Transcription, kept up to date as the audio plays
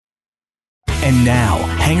And now,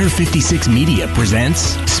 Hangar 56 Media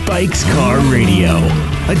presents Spike's Car Radio,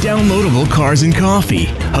 a downloadable cars and coffee,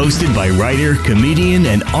 hosted by writer, comedian,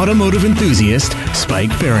 and automotive enthusiast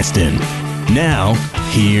Spike Ferriston. Now,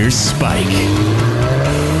 here's Spike.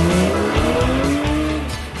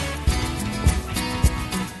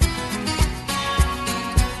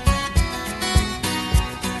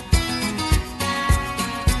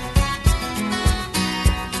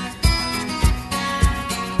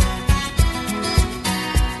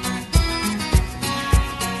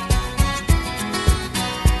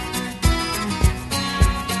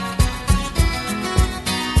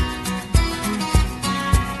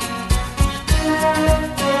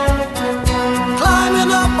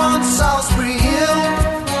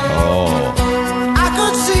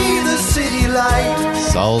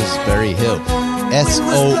 Salisbury Hill.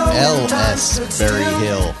 S-O-L-S-Berry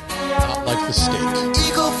Hill. Not like the steak.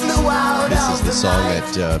 This is the song that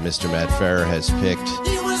Mr. Matt Farah has picked.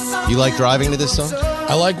 You like driving to this song?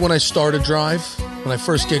 I like when I start a drive. When I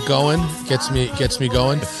first get going, gets me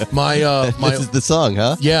going. This is the song,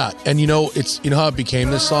 huh? Yeah, and you know how it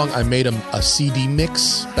became this song? I made a CD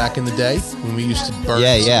mix back in the day when we used to burn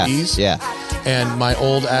CDs. Yeah. And my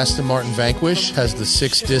old Aston Martin Vanquish has the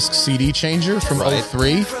 6-disc CD changer from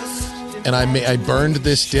 03. And I burned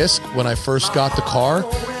this disc when I first got the car,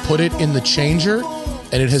 put it in the changer,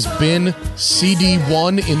 and it has been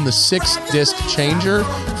CD1 in the 6-disc changer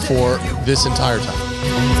for this entire time.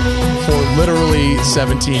 For literally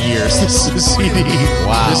 17 years, this is CD.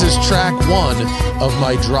 Wow. This is track 1 of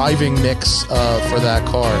my driving mix for that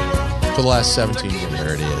car for the last 17 years.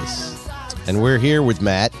 There it is. And we're here with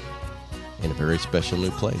Matt in a very special new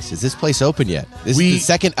place. Is this place open yet? This is the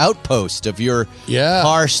second outpost of your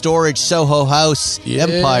car storage Soho House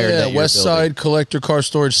empire that you're Westside building. Collector Car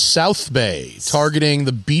Storage, South Bay, targeting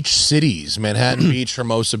the beach cities, Manhattan Beach,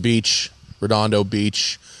 Hermosa Beach, Redondo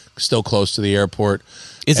Beach, still close to the airport.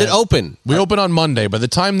 Is it open? We open on Monday. By the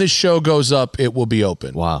time this show goes up, it will be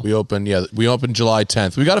open. Wow. We open July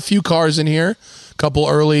 10th. We got a few cars in here, a couple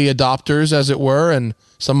early adopters, as it were, and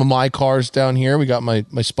some of my cars down here. We got my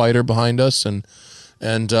Spider behind us, and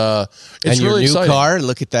it's your really new exciting. car.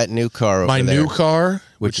 Look at that new car over there. My new car,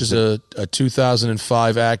 which is a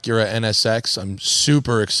 2005 Acura NSX. I'm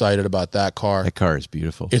super excited about that car. That car is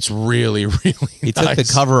beautiful. It's really, really He nice. took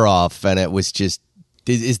the cover off, and it was just...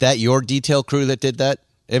 Is that your detail crew that did that?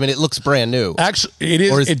 I mean, it looks brand new. Actually, it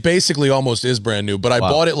is. It basically almost is brand new, but I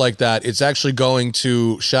bought it like that. It's actually going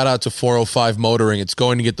to, shout out to 405 Motoring. It's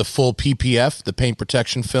going to get the full PPF, the paint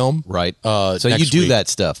protection film. Right. So you do that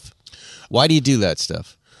stuff. Why do you do that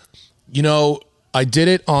stuff? You know, I did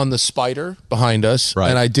it on the Spider behind us,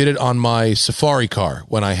 and I did it on my Safari car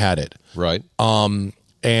when I had it. Right.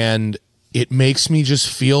 And it makes me just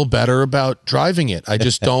feel better about driving it. I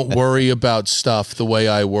just don't worry about stuff the way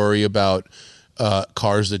I worry about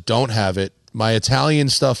cars that don't have it. My Italian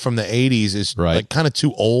stuff from the 80s is like kind of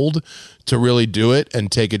too old to really do it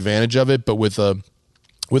and take advantage of it. But with a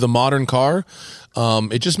modern car,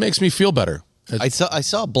 it just makes me feel better. I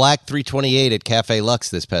saw a black 328 at Cafe Lux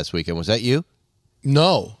this past weekend. Was that you?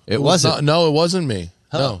 No, it wasn't. No, it wasn't me.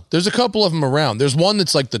 Huh. No, there's a couple of them around. There's one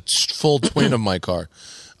that's like the full twin of my car.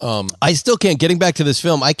 I still can't. Getting back to this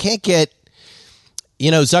film, I can't get. You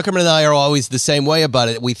know, Zuckerman and I are always the same way about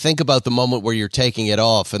it. We think about the moment where you're taking it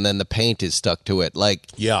off and then the paint is stuck to it. Like,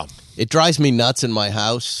 it drives me nuts in my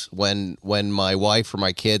house when my wife or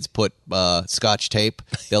my kids put Scotch tape.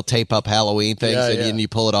 They'll tape up Halloween things and you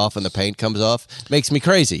pull it off and the paint comes off. Makes me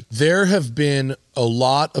crazy. There have been a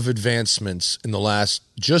lot of advancements in the last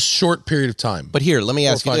just short period of time. But here, let me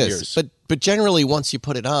ask you this. Years. But generally, once you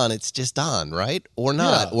put it on, it's just on, right? Or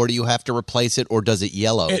not? Yeah. Or do you have to replace it, or does it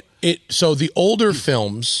yellow? So the older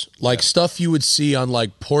films, like stuff you would see on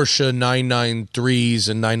like Porsche 993s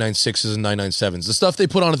and 996s and 997s, the stuff they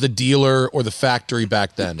put on at the dealer or the factory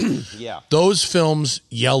back then, those films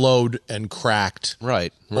yellowed and cracked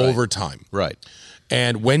over time. Right.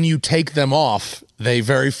 And when you take them off, they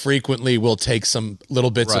very frequently will take some little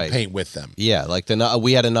bits of paint with them. Yeah, like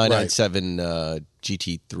we had a 997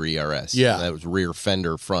 GT3 RS. Yeah. That was rear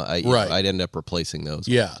fender front. I'd end up replacing those.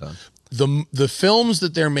 Yeah. The films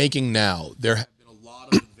that they're making now, there have been a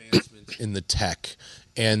lot of advancements in the tech.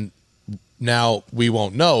 And now we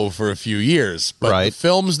won't know for a few years. But the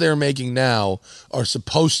films they're making now are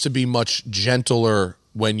supposed to be much gentler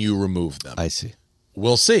when you remove them. I see.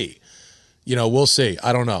 We'll see. You know, we'll see.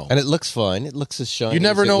 I don't know. And it looks fine. It looks as shiny. You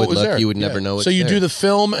never know it was there. You would never know it's So you there. do the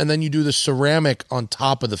film, and then you do the ceramic on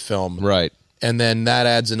top of the film. Right. And then that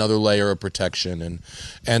adds another layer of protection.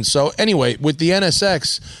 And so anyway, with the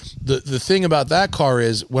NSX, the thing about that car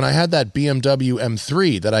is when I had that BMW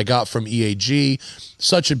M3 that I got from EAG,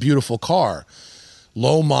 such a beautiful car,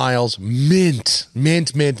 low miles, mint.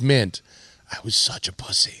 I was such a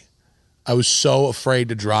pussy. I was so afraid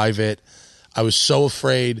to drive it. I was so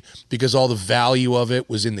afraid because all the value of it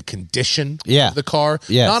was in the condition of the car.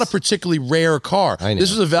 Yes. Not a particularly rare car.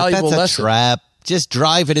 This was a valuable lesson. A trap. Just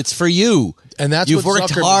drive it. It's for you. And that's You've what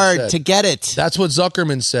worked Zuckerman hard said. to get it. That's what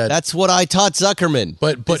Zuckerman said. That's what I taught Zuckerman.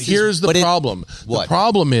 But here's the problem. What? The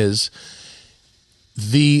problem is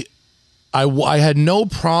I had no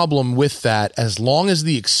problem with that as long as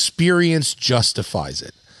the experience justifies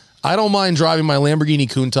it. I don't mind driving my Lamborghini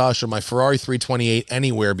Countach or my Ferrari 328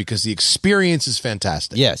 anywhere because the experience is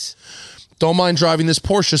fantastic. Yes. Don't mind driving this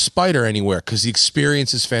Porsche Spyder anywhere because the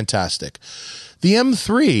experience is fantastic. The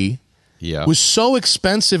M3 was so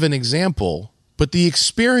expensive an example, but the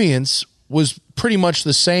experience was pretty much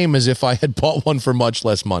the same as if I had bought one for much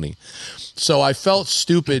less money. So I felt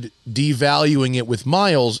stupid devaluing it with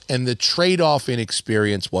miles, and the trade-off in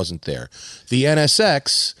experience wasn't there. The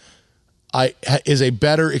NSX is a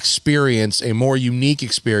better experience, a more unique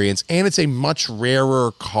experience, and it's a much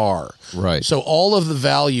rarer car. Right. So all of the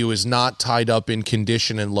value is not tied up in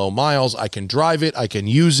condition and low miles. I can drive it, I can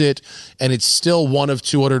use it, and it's still one of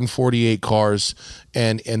 248 cars,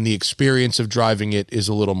 and the experience of driving it is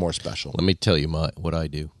a little more special. Let me tell you what I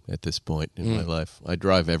do at this point in my life. I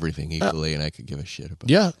drive everything equally, and I could give a shit about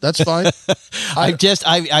it. Yeah, that's fine.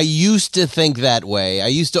 I used to think that way. I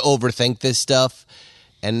used to overthink this stuff.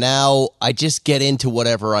 And now I just get into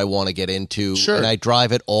whatever I want to get into, and I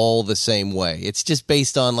drive it all the same way. It's just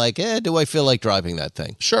based on do I feel like driving that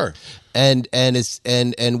thing? Sure. And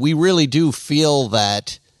we really do feel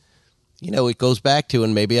that, it goes back to,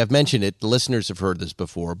 and maybe I've mentioned it, the listeners have heard this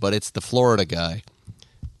before, but it's the Florida guy.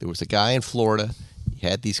 There was a guy in Florida. He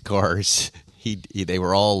had these cars. They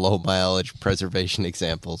were all low mileage preservation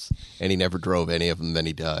examples, and he never drove any of them. Then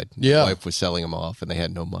he died. Yeah. His wife was selling them off, and they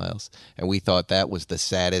had no miles. And we thought that was the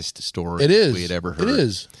saddest story we had ever heard. It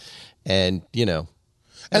is. And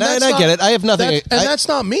and I get it. I have nothing. That's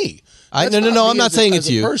not me. No. I'm not saying it's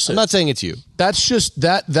you. I'm not saying it's you. That's just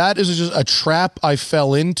that is just a trap I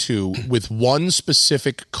fell into with one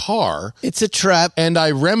specific car. It's a trap, and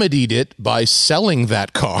I remedied it by selling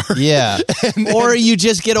that car. Yeah, or you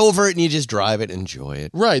just get over it and you just drive it, and enjoy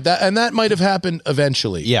it. Right. That might have happened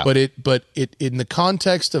eventually. Yeah. But it in the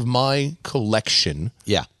context of my collection.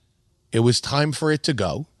 Yeah. It was time for it to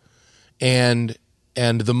go, and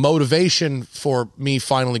the motivation for me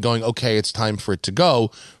finally going, okay, it's time for it to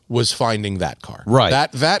go, was finding that car. Right.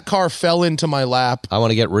 That car fell into my lap. I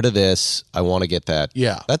want to get rid of this. I want to get that.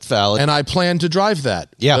 Yeah. That's valid. And I plan to drive that.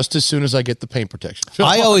 Yeah. Just as soon as I get the paint protection.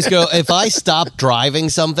 I always go, if I stop driving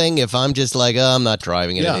something, if I'm just like, I'm not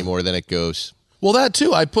driving it anymore, then it goes. Well, that too.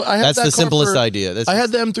 That's the simplest idea. I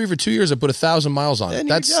had the M3 for 2 years. I put 1,000 miles on it.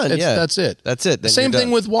 That's it. That's it. The same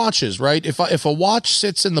thing with watches, right? If a watch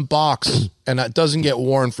sits in the box and it doesn't get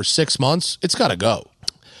worn for 6 months, it's got to go.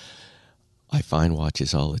 I find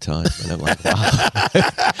watches all the time, and I'm like, wow,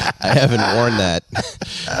 I haven't worn that.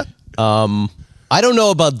 I don't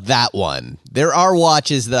know about that one. There are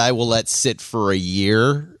watches that I will let sit for a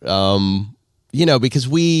year. Because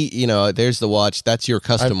there's the watch. That's your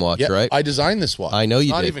custom watch, right? I designed this watch. I know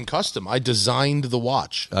you did. Not even custom. I designed the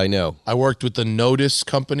watch. I know. I worked with the Notice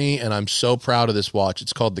company, and I'm so proud of this watch.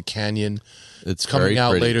 It's called the Canyon. It's coming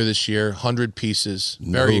out pretty. later this year. 100 pieces.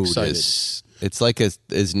 Very excited. It's like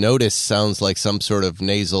as Notice sounds like some sort of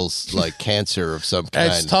nasal cancer of some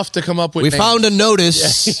kind. It's tough to come up with. We found a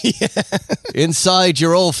Notice inside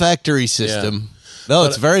your olfactory system. Yeah. No,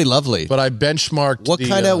 it's very lovely. But I benchmarked.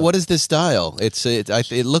 What is this style?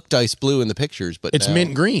 It looked ice blue in the pictures, but it's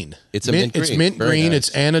mint green. It's mint green. It's mint very green. nice. It's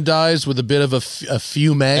anodized with a bit of a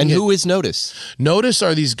fuming. And who is Notice? Notice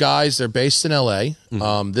are these guys. They're based in L.A.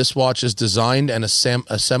 Mm-hmm. This watch is designed and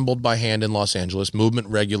assembled by hand in Los Angeles, movement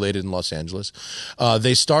regulated in Los Angeles.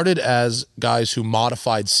 They started as guys who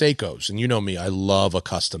modified Seikos, and you know me, I love a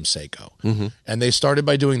custom Seiko. Mm-hmm. And they started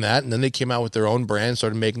by doing that, and then they came out with their own brand,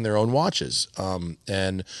 started making their own watches.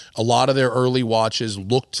 And a lot of their early watches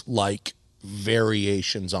looked like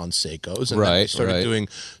variations on Seikos, and then they started doing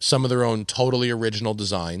some of their own totally original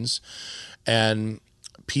designs. And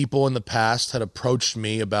people in the past had approached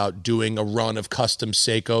me about doing a run of custom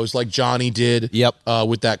Seikos like Johnny did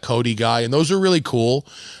with that Cody guy, and those are really cool.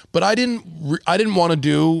 But I didn't want to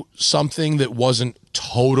do something that wasn't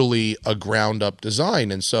totally a ground up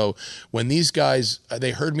design. And so when these guys,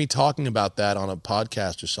 they heard me talking about that on a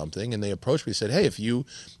podcast or something, and they approached me and said, hey, if you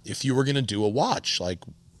were going to do a watch, like,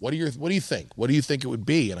 What do you think? What do you think it would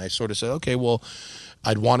be? And I sort of said, okay, well,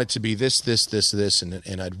 I'd want it to be this,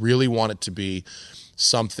 and I'd really want it to be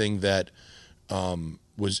something that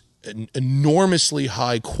was enormously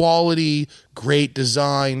high quality, great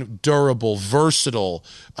design, durable, versatile.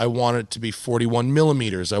 I want it to be 41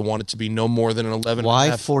 millimeters. I want it to be no more than an 11.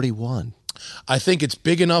 Why 41? I think it's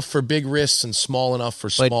big enough for big wrists and small enough for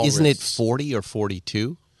small wrists. But isn't it 40 or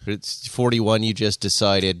 42? It's 41. You just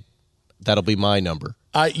decided that'll be my number.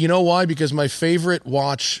 You know why? Because my favorite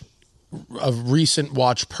watch, a recent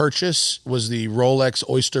watch purchase, was the Rolex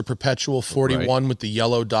Oyster Perpetual 41 with the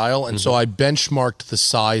yellow dial, and so I benchmarked the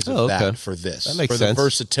size of that for this. That makes for sense. The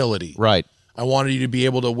versatility. Right. I wanted you to be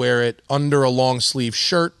able to wear it under a long sleeve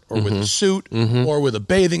shirt or with a suit or with a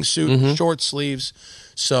bathing suit, short sleeves.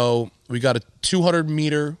 So we got a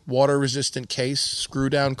 200-meter water-resistant case,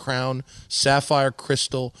 screw-down crown, sapphire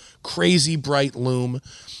crystal, crazy bright lume.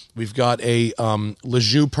 We've got a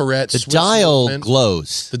Lejeune Perret. The dial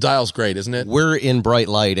glows. The dial's great, isn't it? We're in bright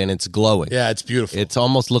light, and it's glowing. Yeah, it's beautiful. It's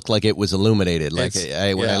almost looked like it was illuminated. Like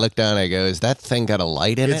when I look down, I go, "Is that thing got a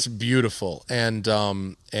light in it?" It's beautiful, and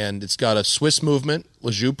it's got a Swiss movement,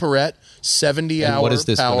 Lejeune Perret, 70-hour. What is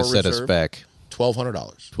this going power to set us reserve, back?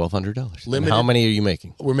 $1,200. $1,200. Limited. How many are you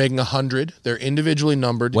making? We're making 100. They're individually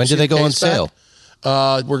numbered. When do they go on sale?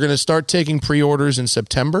 We're going to start taking pre-orders in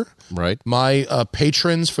September. Right. My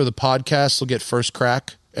patrons for the podcast will get first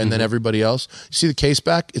crack, and then everybody else. You see the case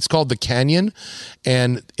back? It's called the Canyon,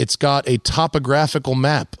 and it's got a topographical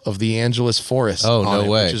map of the Angeles Forest. Oh, no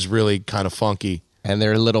way. Which is really kind of funky. And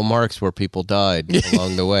there are little marks where people died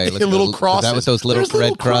along the way. Little crosses. Is that what those little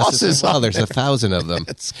red crosses? Oh, there's 1,000 of them.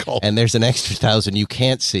 It's cool. And there's an extra 1,000 you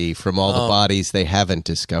can't see from all the bodies they haven't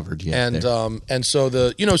discovered yet. And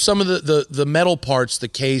so some of the metal parts, the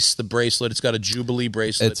case, the bracelet. It's got a Jubilee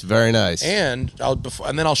bracelet. It's very nice. And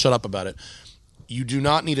then I'll shut up about it. You do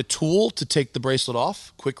not need a tool to take the bracelet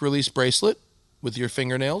off. Quick release bracelet with your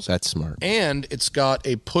fingernails. That's smart. And it's got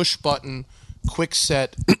a push button quick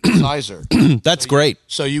set sizer. That's great.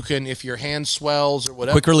 So you can, if your hand swells or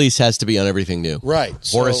whatever. Quick release has to be on everything new. Right.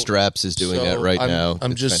 Horace Straps is doing that right now.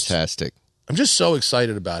 It's fantastic. I'm just so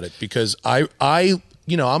excited about it because I'm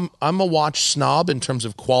a watch snob in terms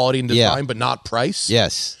of quality and design, but not price.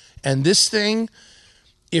 Yes. And this thing,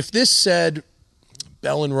 if this said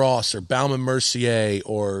Bell & Ross or Baume & Mercier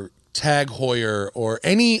or Tag Heuer or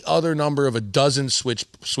any other number of a dozen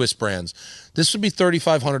Swiss brands, this would be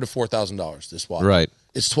 $3,500 to $4,000. This watch, right?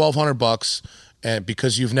 It's $1,200, and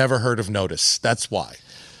because you've never heard of Notice, that's why.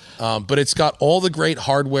 But it's got all the great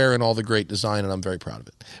hardware and all the great design, and I'm very proud of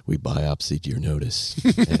it. We biopsied your Notice,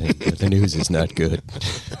 and the news is not good.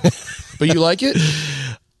 But you like it?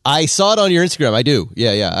 I saw it on your Instagram. I do.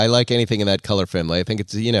 Yeah. I like anything in that color family. I think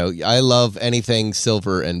it's, I love anything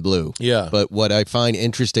silver and blue. Yeah. But what I find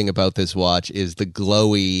interesting about this watch is the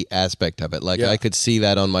glowy aspect of it. Like I could see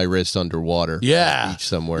that on my wrist underwater. Yeah. On the beach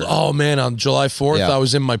somewhere. Oh, man. On July 4th, I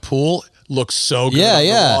was in my pool. Looks so good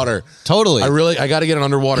underwater. Totally. I got to get an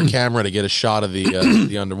underwater camera to get a shot of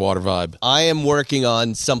the underwater vibe. I am working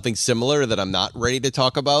on something similar that I'm not ready to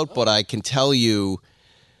talk about, but I can tell you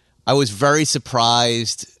I was very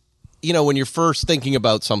surprised, when you're first thinking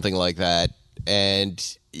about something like that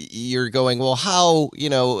and you're going, well, how,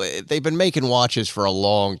 they've been making watches for a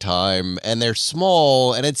long time and they're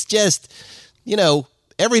small and it's just,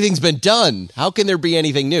 everything's been done. How can there be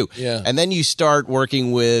anything new? Yeah. And then you start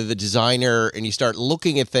working with a designer and you start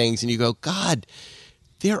looking at things and you go, God,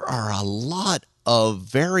 there are a lot of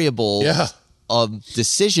variables of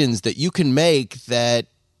decisions that you can make that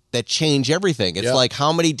change everything. It's like,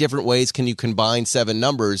 how many different ways can you combine 7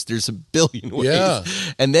 numbers? There's a billion ways. Yeah.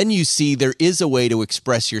 And then you see there is a way to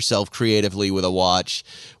express yourself creatively with a watch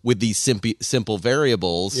with these simple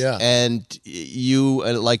variables. Yeah. And you,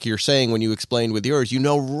 like you're saying, when you explained with yours,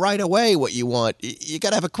 right away what you want. You got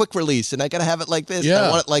to have a quick release and I got to have it like this. Yeah. I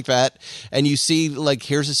want it like that. And you see, like,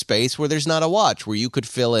 here's a space where there's not a watch, where you could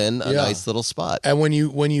fill in a nice little spot. And when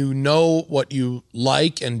you know what you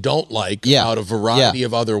like and don't like about a variety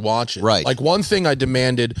of other watches. Right. Like one thing I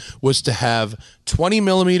demanded was to have 20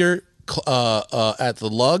 millimeter at the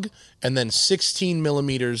lug and then 16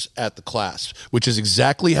 millimeters at the clasp, which is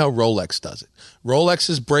exactly how Rolex does it.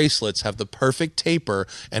 Rolex's bracelets have the perfect taper,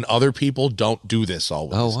 and other people don't do this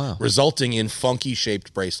always, resulting in funky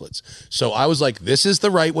shaped bracelets. So I was like, this is the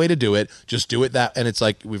right way to do it. Just do it that, and it's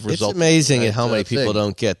like we've resulted. It's amazing at how many people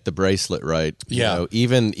don't get the bracelet right.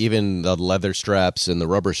 Even the leather straps and the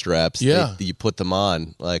rubber straps. You put them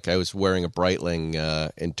on. Like I was wearing a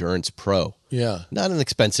Breitling Endurance Pro. Yeah, not an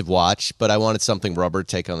expensive watch, but I wanted something rubber to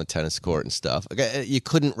take on the tennis tennis court and stuff. You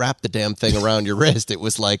couldn't wrap the damn thing around your wrist. It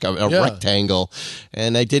was like a rectangle,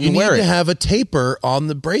 and I didn't wear it. You need to have a taper on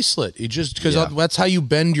the bracelet. You just because that's how you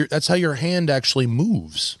bend your. That's how your hand actually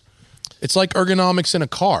moves. It's like ergonomics in a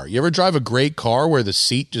car. You ever drive a great car where the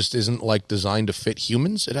seat just isn't like designed to fit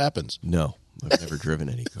humans? It happens. No, I've never driven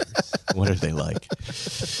any cars. What are they like?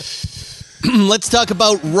 Let's talk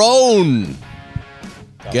about Rhone.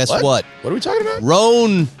 Guess what? What are we talking about?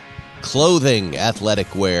 Rhone clothing,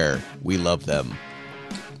 athletic wear. We love them.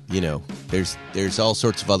 You know, there's all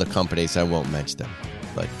sorts of other companies. I won't mention them,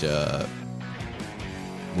 but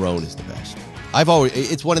Rhone is the best.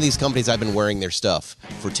 It's one of these companies I've been wearing their stuff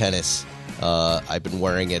for tennis. I've been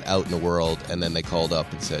wearing it out in the world, and then they called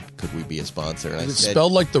up and said, could we be a sponsor? And is it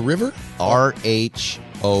spelled like the river? Rhone. It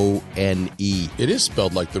is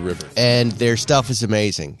spelled like the river. And their stuff is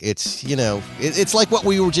amazing. It's, it's like what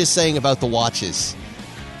we were just saying about the watches.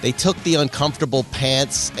 They took the uncomfortable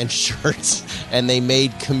pants and shirts and they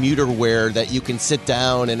made commuter wear that you can sit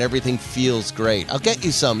down and everything feels great. I'll get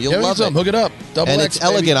you some. You'll love it. Hook it up. And it's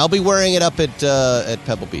elegant. I'll be wearing it up at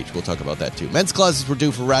Pebble Beach. We'll talk about that too. Men's closets were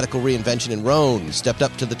due for radical reinvention, and Rhone stepped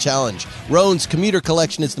up to the challenge. Rhone's commuter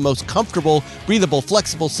collection is the most comfortable, breathable,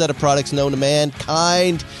 flexible set of products known to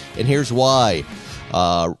mankind, and here's why.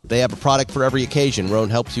 They have a product for every occasion. Rhone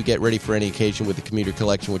helps you get ready for any occasion with the commuter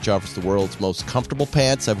collection, which offers the world's most comfortable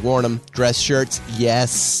pants. I've worn them. Dress shirts,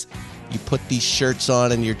 yes. You put these shirts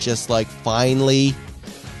on and you're just like, finally.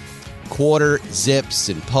 Quarter zips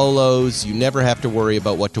and polos. You never have to worry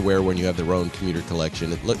about what to wear when you have the Rhone commuter collection.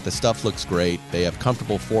 The stuff looks great. They have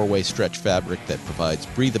comfortable 4-way stretch fabric that provides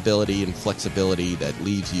breathability and flexibility that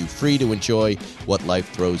leaves you free to enjoy what life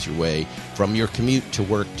throws your way, from your commute to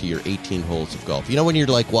work to your 18 holes of golf. You know when you're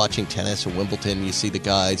like watching tennis or Wimbledon, you see the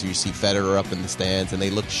guys, or you see Federer up in the stands and they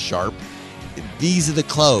look sharp? These are the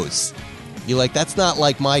clothes. You're like, that's not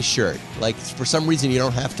like my shirt. Like, for some reason, you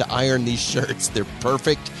don't have to iron these shirts. They're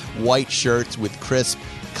perfect white shirts with crisp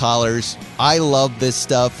collars. I love this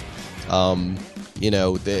stuff.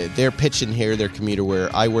 They're pitching here, their commuter wear.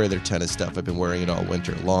 I wear their tennis stuff. I've been wearing it all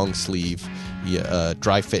winter. Long sleeve,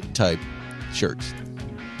 dry fit type shirts.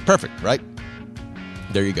 Perfect, right?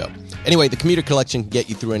 There you go. Anyway, the commuter collection can get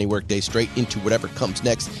you through any workday straight into whatever comes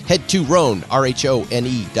next. Head to Rhone,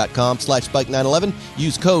 RHONE.com/Spike911.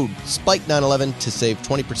 Use code Spike911 to save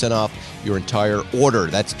 20% off your entire order.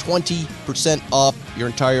 That's 20% off your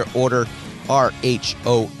entire order.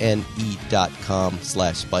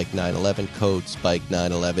 RHONE.com/Spike911. Code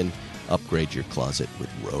Spike911. Upgrade your closet with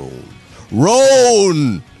Rhone.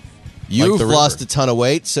 Rhone! You've lost a ton of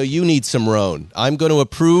weight, so you need some Rhone. I'm going to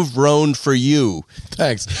approve Rhone for you.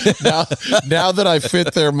 Thanks. Now that I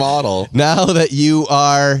fit their model. Now that you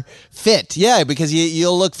are fit. Yeah, because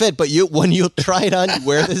you'll look fit, but when you try it on, you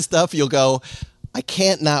wear this stuff, you'll go, I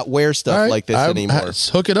can't not wear stuff like this anymore. Let's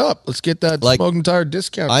hook it up. Let's get that smoking tire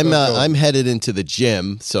discount. I'm headed into the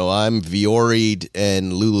gym, so I'm Viori'd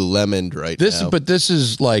and Lululemon'd right now. But this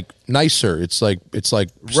is like nicer. It's like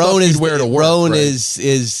Rhone is wear to work. Rhone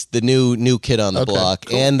is the new kid on the block,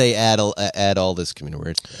 cool. And they add all this community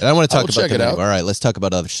wear. And I want to talk about them anyway. All right, let's talk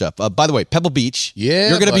about other stuff. By the way, Pebble Beach. Yeah,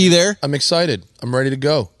 you're going to be there. I'm excited. I'm ready to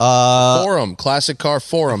go. Forum, classic car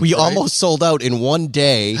forum. We almost sold out in one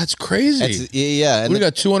day. That's crazy. Yeah, and we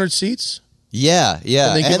got 200 seats. Yeah.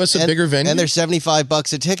 And they give us a bigger venue, and they're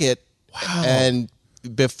 $75 a ticket. Wow. And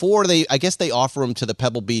before I guess they offer them to the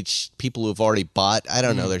Pebble Beach people who have already bought. I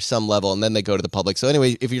don't know. There's some level, and then they go to the public. So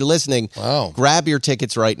anyway, if you're listening, grab your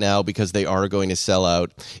tickets right now because they are going to sell out.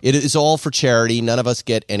 It is all for charity. None of us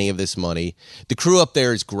get any of this money. The crew up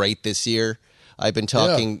there is great this year. I've been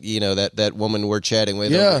talking, that woman we're chatting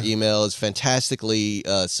with over email is fantastically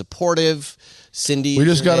supportive. Cindy, we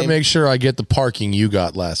just got to make sure I get the parking you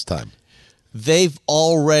got last time. They've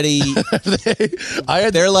already.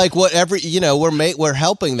 They're like whatever we're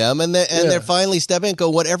helping them, and they're finally stepping and go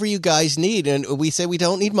whatever you guys need, and we say we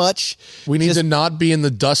don't need much. We need to not be in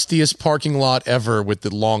the dustiest parking lot ever with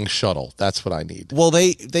the long shuttle. That's what I need. Well,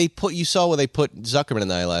 they saw where they put Zuckerman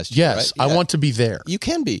and I last year. Yes, right? I want to be there. You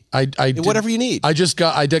can be. Whatever you need. I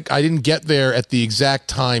didn't get there at the exact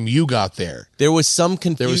time you got there. There was some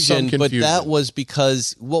confusion, but that was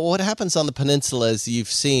because what happens on the peninsula, as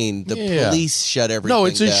you've seen, the police shut everything down. No,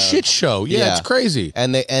 it's a shit show. Yeah, it's crazy.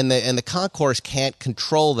 And the concourse can't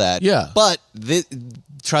control that. Yeah. But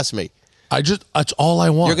trust me. That's all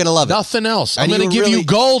I want. You're going to love it. Nothing else. I'm going to give you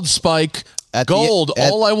gold, Spike. Gold.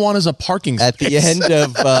 All I want is a parking space. At the end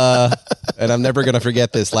of, and I'm never going to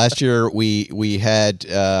forget this. Last year we had,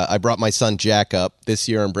 I brought my son Jack up. This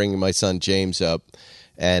year I'm bringing my son James up.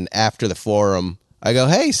 And after the forum, I go,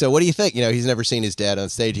 hey, so what do you think? He's never seen his dad on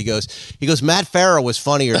stage. He goes, Matt Farah was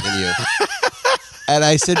funnier than you. And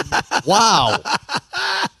I said, wow.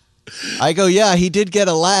 I go, yeah, he did get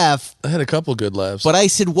a laugh. I had a couple good laughs. But I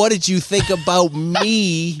said, what did you think about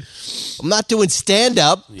me? I'm not doing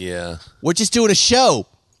stand-up. Yeah. We're just doing a show.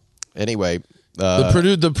 Anyway.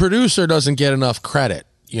 The producer doesn't get enough credit.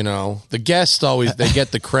 The guests always, they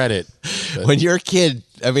get the credit. When you're a kid,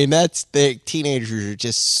 I mean, the teenagers are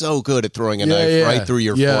just so good at throwing a knife right through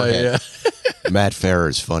your forehead. Yeah. Matt Farah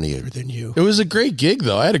is funnier than you. It was a great gig,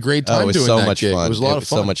 though. I had a great time doing that gig. Fun. It was a lot of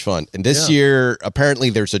fun. So much fun. And this year, apparently,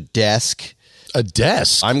 there's a desk. A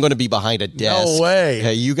desk? I'm going to be behind a desk. No way.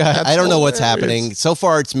 Hey, you guys, I don't know what's happening. So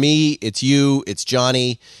far, it's me, it's you, it's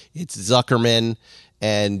Johnny, it's Zuckerman.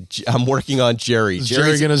 And I'm working on Jerry. Is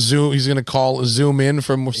Jerry going to zoom? He's going to zoom in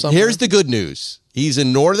from somewhere? Here's the good news. He's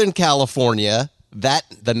in Northern California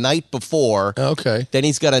the night before. Okay. Then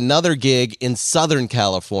he's got another gig in Southern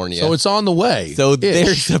California. So it's on the way. So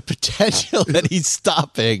there's a potential that he's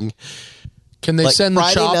stopping. Can they send the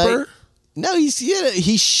chopper? Night, no,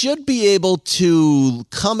 he should be able to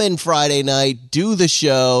come in Friday night, do the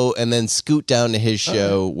show, and then scoot down to his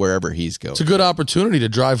show wherever he's going. It's a good opportunity to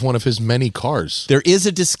drive one of his many cars. There is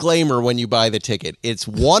a disclaimer when you buy the ticket. It's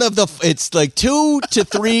it's like 2 to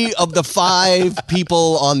 3 of the 5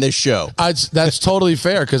 people on this show. That's totally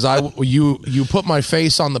fair because you put my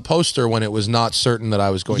face on the poster when it was not certain that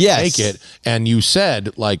I was going to take it, and you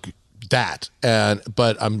said that,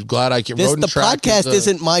 but I'm glad I can. The podcast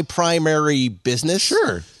isn't my primary business.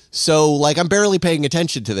 Sure. So I'm barely paying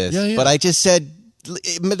attention to this. Yeah. But I just said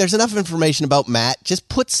there's enough information about Matt. Just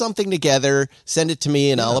put something together, send it to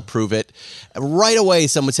me, and I'll approve it. Right away,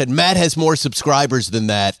 someone said Matt has more subscribers than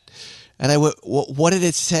that. And I went, what did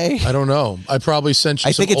it say? I don't know. I probably sent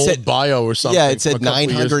you some old bio or something. Yeah, it said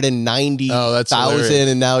 990,000,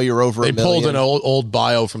 and now you're over a million. They pulled an old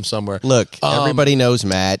bio from somewhere. Look, everybody knows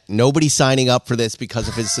Matt. Nobody's signing up for this because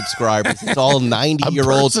of his subscribers. It's all 90-year-old.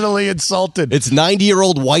 I'm personally insulted. It's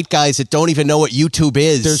 90-year-old white guys that don't even know what YouTube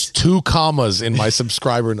is. There's 2 commas in my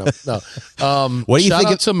subscriber number. No. What do you shout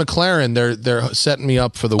think out to McLaren. They're setting me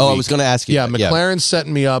up for the week. I was going to ask you. Yeah, McLaren's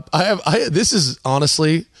setting me up. This is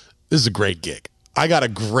honestly... This is a great gig. I got a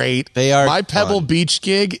great. They are my Pebble fun. Beach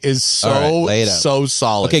gig is so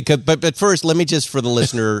solid. Okay, but first, let me just for the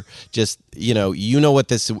listener, just you know what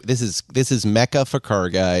this is Mecca for car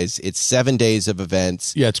guys. It's 7 days of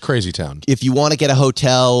events. Yeah, it's crazy town. If you want to get a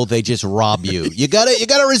hotel, they just rob you. You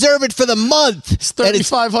gotta reserve it for the month. It's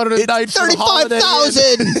 $3,500 a night.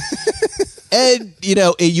 $35,000. And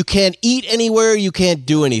you can't eat anywhere. You can't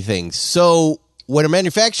do anything. So when a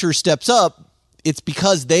manufacturer steps up, it's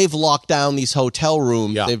because they've locked down these hotel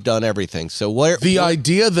rooms. Yeah. They've done everything. So the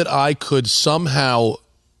idea that I could somehow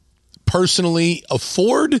personally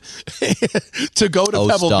afford to go to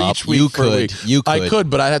Pebble Beach week for a week. You could. I could,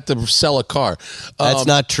 but I'd have to sell a car. That's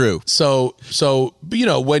not true. So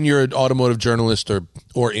when you're an automotive journalist or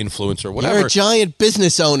influencer, whatever, you're a giant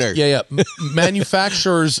business owner. Yeah.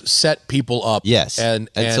 Manufacturers set people up. Yes, and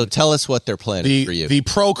so tell us what they're planning for you. The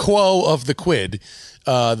pro quo of the quid.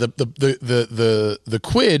 The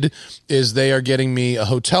quid is they are getting me a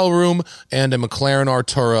hotel room and a McLaren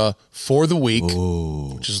Artura for the week,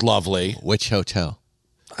 which is lovely. Which hotel?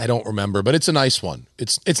 I don't remember, but it's a nice one.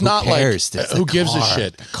 It's not cares? Like who gives a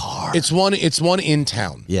shit. The car. It's one in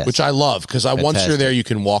town, yes. Which I love because once you're there, you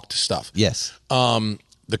can walk to stuff. Yes. The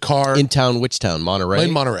car in town. Which town? Monterey. In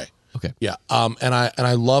Monterey. Okay. Yeah. And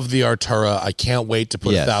I love the Artura. I can't wait to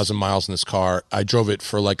put 1,000 miles in this car. I drove it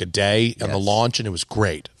for like a day on the launch, and it was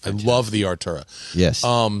great. I love the Artura. Yes.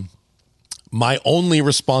 My only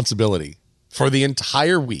responsibility for the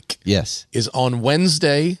entire week is on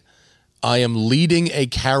Wednesday, I am leading a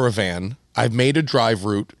caravan. I've made a drive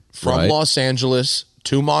route from Los Angeles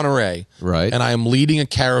to Monterey. Right. And I am leading a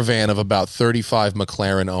caravan of about 35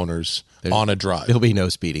 McLaren owners on a drive. There'll be no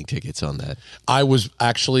speeding tickets on that. I was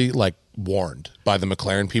actually warned by the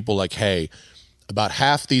McLaren people, hey, about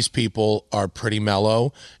half these people are pretty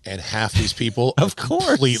mellow and half these people are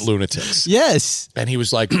complete lunatics. Yes. And he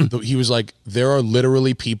was like, there are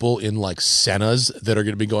literally people in Sennas that are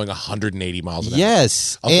going to be going 180 miles an hour.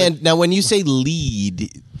 Yes. And now when you say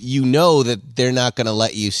lead, you know that they're not going to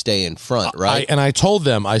let you stay in front, right? I told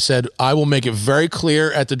them, I said, I will make it very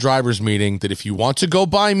clear at the driver's meeting that if you want to go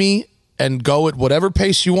by me and go at whatever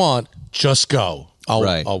pace you want, just go.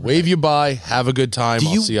 I'll wave you by, have a good time.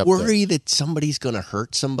 I'll see you up there. Do you worry that somebody's going to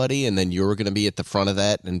hurt somebody and then you're going to be at the front of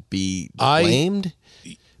that and be blamed?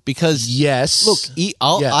 Because yes, look, yes.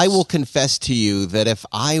 I will confess to you that if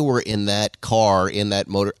I were in that car, in that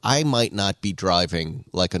motor, I might not be driving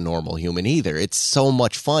like a normal human either. It's so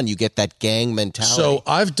much fun. You get that gang mentality. So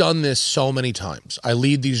I've done this so many times. I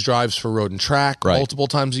lead these drives for Road and Track multiple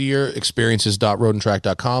times a year,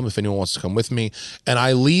 experiences.roadandtrack.com if anyone wants to come with me. And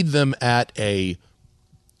I lead them at a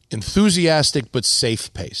enthusiastic but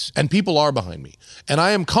safe pace. And people are behind me. And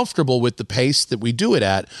I am comfortable with the pace that we do it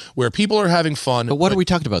at, where people are having fun. But what are we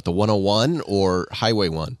talking about? The 101 or Highway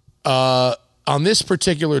 1? On this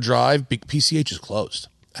particular drive, PCH is closed.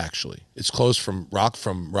 Actually, it's closed from rock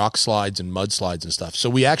slides and mud slides and stuff. So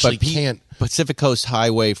we actually can't. Pacific Coast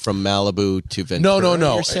Highway from Malibu to Ventura.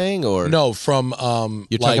 No. You're saying, or no, from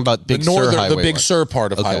you're talking about Big Sur Highway, the Big 1. Sur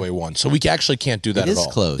part of Highway 1. So we actually can't do that at all.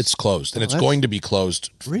 Closed. It's closed, and it's going to be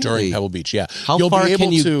closed during Pebble Beach. Yeah. How far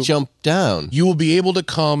can you jump down? You will be able to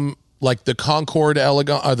come. Like the Concord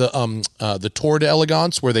Elegance, or the Tour de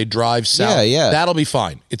Elegance, where they drive south. Yeah. That'll be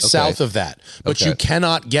fine. It's south of that. But you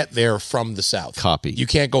cannot get there from the south. Copy. You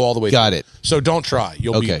can't go all the way Got through. it. So don't try.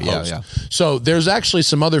 You'll be hosed. Yeah. So there's actually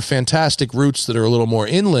some other fantastic routes that are a little more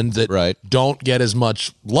inland that don't get as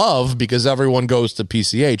much love because everyone goes to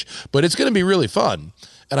PCH. But it's going to be really fun.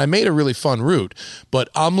 And I made a really fun route, but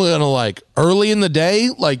I'm gonna like early in the day,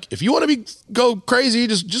 like if you want to go crazy,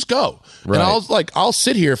 just go. Right. And I'll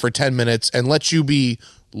sit here for 10 minutes and let you be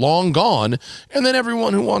long gone, and then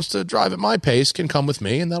everyone who wants to drive at my pace can come with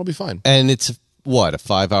me, and that'll be fine. And it's what, a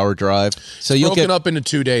 5-hour drive? So you'll broken up into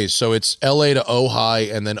 2 days. So it's LA to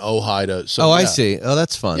Ojai and then Ojai to. So I see. Oh,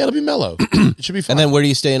 that's fun. Yeah, it'll be mellow. It should be fun. And then where do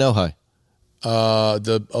you stay in Ojai?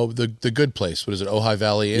 The good place. What is it? Ojai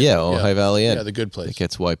Valley Inn? Yeah, Ojai Valley Inn. Yeah, the good place. It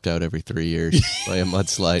gets wiped out every 3 years by a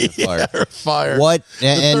mudslide of fire. Or fire. What?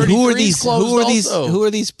 And who are these? Who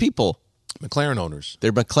are these people? McLaren owners.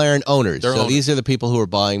 They're McLaren owners. These are the people who are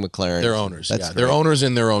buying McLaren. They're owners. They're owners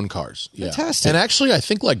in their own cars. Yeah. Fantastic. And actually, I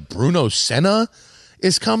think like Bruno Senna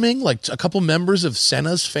is coming, like a couple members of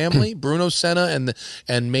Senna's family, Bruno Senna,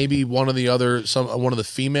 and maybe one of the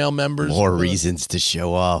female members. More reasons to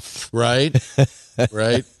show off, right?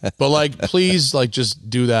 Right. But like, please, like, just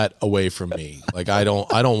do that away from me. Like, I don't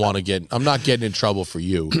want to I'm not getting in trouble for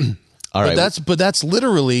you. All right. But that's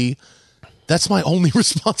literally, that's my only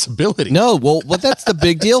responsibility. No, well, that's the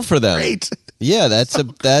big deal for them. Great. Yeah,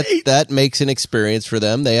 that makes an experience for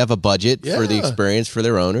them. They have a budget for the experience for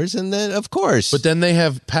their owners, and then of course. But then they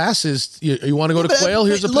have passes. You want to go to Quail?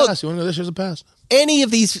 Here's a pass. You want to go this? Here's a pass. Any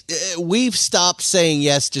of these, we've stopped saying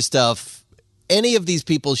yes to stuff. Any of these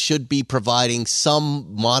people should be providing some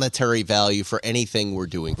monetary value for anything we're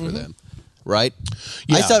doing for them, right?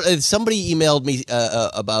 Yeah. I thought somebody emailed me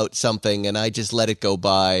about something, and I just let it go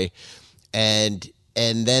by, and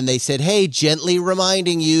then they said, hey, gently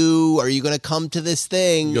reminding you, are you going to come to this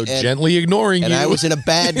thing? Gently ignoring you. And I was in a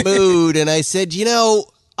bad mood, and I said,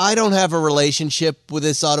 I don't have a relationship with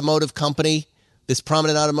this automotive company, this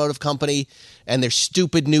prominent automotive company, and their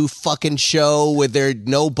stupid new fucking show with their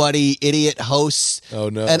nobody idiot hosts. Oh,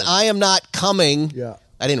 no. And I am not coming. Yeah.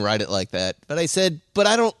 I didn't write it like that, but I said, but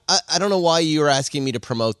I don't know why you're asking me to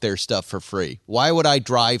promote their stuff for free. Why would I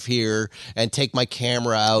drive here and take my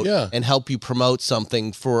camera out and help you promote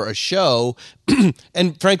something for a show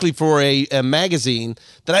and frankly for a magazine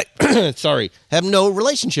that I have no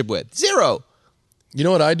relationship with? Zero. You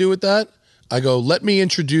know what I do with that? I go, let me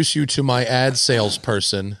introduce you to my ad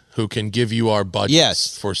salesperson who can give you our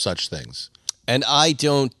budgets for such things. And I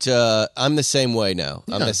don't, I'm the same way now.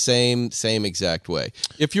 Yeah. I'm the same exact way.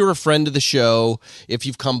 If you're a friend of the show, if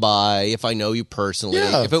you've come by, if I know you personally,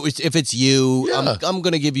 if it's you, I'm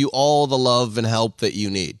going to give you all the love and help that you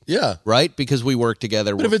need. Yeah. Right? Because we work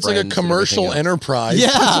together. But if it's like a commercial enterprise.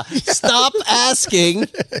 Yeah. Stop asking.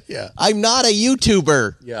 I'm not a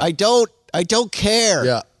YouTuber. Yeah. I don't care.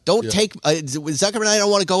 Yeah. Don't take, Zuckerman and I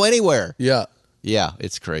don't want to go anywhere. Yeah. Yeah,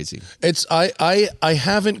 it's crazy. It's I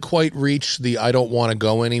haven't quite reached the I don't want to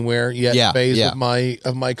go anywhere yet phase of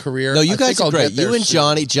my career. No, you guys are great. You and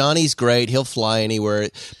Johnny. Johnny's great. He'll fly anywhere.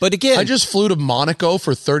 But again, I just flew to Monaco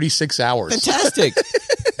for 36 hours. Fantastic.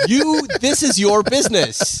 This is your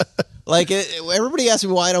business. Like everybody asks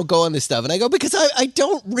me why I don't go on this stuff, and I go because I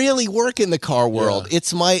don't really work in the car world. Yeah.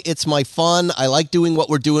 It's my fun. I like doing what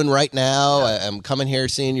we're doing right now. Yeah. I'm coming here,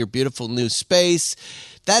 seeing your beautiful new space.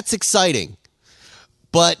 That's exciting.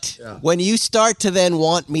 But when you start to then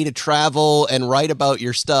want me to travel and write about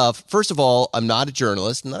your stuff, first of all, I'm not a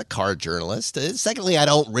journalist. I'm not a car journalist. Secondly, I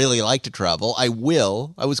don't really like to travel. I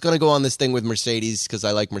was going to go on this thing with Mercedes because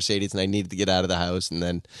I like Mercedes and I needed to get out of the house. And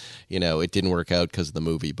then, it didn't work out because of the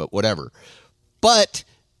movie, but whatever. But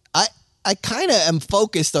I kind of am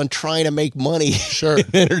focused on trying to make money Sure. in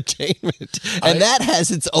entertainment. And that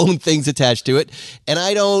has its own things attached to it. And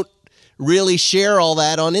I don't really share all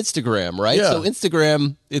that on Instagram, right? Yeah. So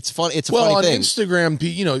Instagram, it's fun. It's a funny thing. On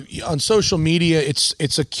Instagram, on social media, it's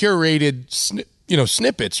a curated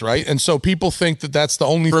snippets, right? And so people think that that's the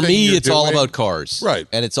only thing. For me, you're it's doing. all about cars. Right.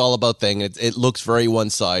 And it's all about things. It looks very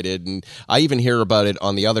one-sided. And I even hear about it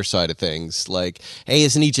on the other side of things. Like, hey,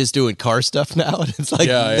 isn't he just doing car stuff now? And it's like,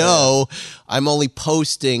 no, I'm only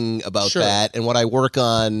posting about that. And what I work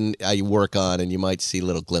on, and you might see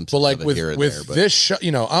little glimpses of it here and there. But this show,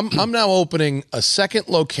 I'm now opening a second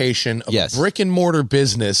location of a brick and mortar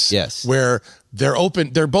business where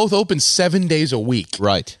they're both open 7 days a week.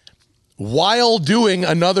 Right. While doing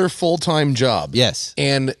another full-time job. Yes.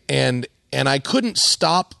 And I couldn't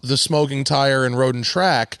stop the Smoking Tire and Road and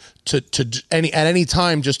Track at any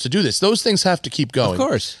time just to do this. Those things have to keep going. Of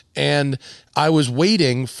course. And I was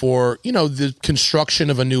waiting for, the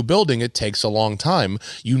construction of a new building. It takes a long time.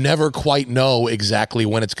 You never quite know exactly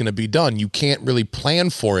when it's going to be done. You can't really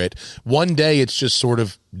plan for it. One day it's just sort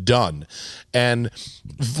of done. And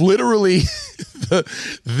literally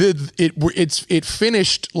it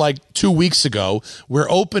finished like 2 weeks ago. We're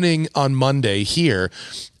opening on Monday here,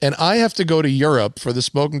 and I have to go to Europe for the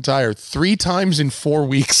Smoking Tire 3 times in 4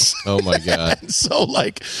 weeks. Oh my God. So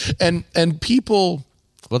and people.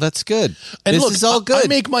 Well, that's good. And this look, is all good. I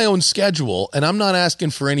make my own schedule, and I'm not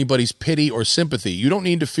asking for anybody's pity or sympathy. You don't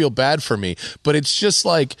need to feel bad for me, but it's just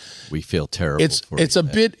like we feel terrible. It's a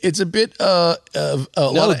bit a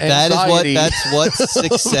lot of anxiety. That's what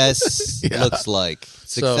success looks like.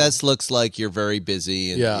 Success looks like you're very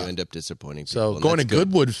busy and you end up disappointing people. So going to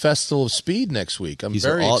Goodwood Festival of Speed next week. I'm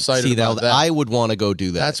very excited about that. I would want to go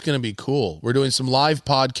do that. That's going to be cool. We're doing some live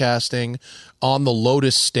podcasting on the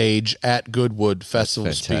Lotus stage at Goodwood Festival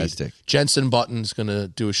of Speed. Jensen Button's going to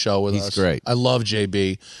do a show with us. He's great. I love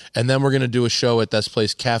JB. And then we're going to do a show at this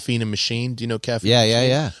place, Caffeine and Machine. Do you know Caffeine and Machine?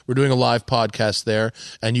 Yeah. We're doing a live podcast there,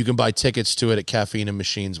 and you can buy tickets to it at Caffeine and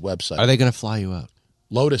Machine's website. Are they going to fly you out?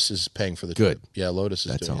 Lotus is paying for the trip. Yeah, Lotus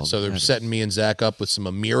is doing it. So they're setting me and Zach up with some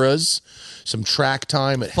Amiras, some track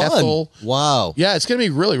time at Hethel. Wow. Yeah, it's going to be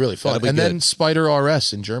really, really fun. And then Spider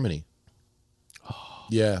RS in Germany.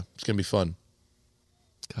 Yeah, it's going to be fun.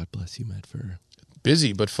 God bless you, Matt Farah.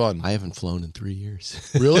 Busy, but fun. I haven't flown in 3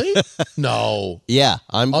 years. Really? No. Yeah,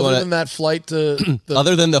 Other than that flight to...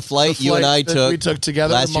 Other than the flight you and I we took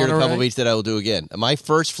together last year to Pebble Beach that I will do again. My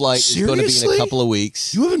first flight is going to be in a couple of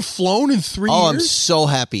weeks. You haven't flown in 3 years? Oh, I'm so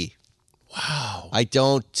happy. Wow. I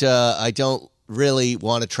don't really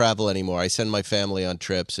want to travel anymore. I send my family on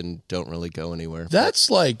trips and don't really go anywhere.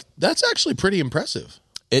 That's actually pretty impressive.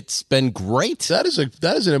 It's been great. That is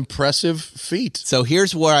an impressive feat. So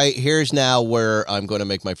here's now where I'm going to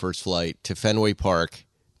make my first flight to Fenway Park.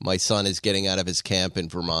 My son is getting out of his camp in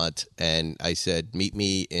Vermont, and I said, "Meet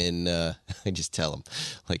me in." I just tell him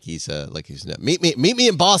meet me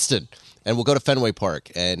in Boston, and we'll go to Fenway Park.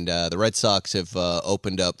 And the Red Sox have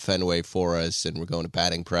opened up Fenway for us, and we're going to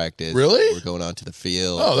batting practice. Really? We're going onto the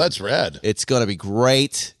field. Oh, that's rad. It's going to be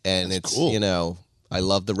great, and that's it's cool. I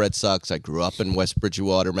love the Red Sox. I grew up in West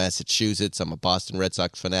Bridgewater, Massachusetts. I'm a Boston Red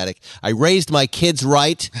Sox fanatic. I raised my kids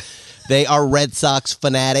right. They are Red Sox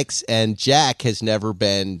fanatics, and Jack has never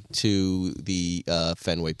been to the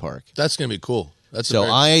Fenway Park. That's going to be cool.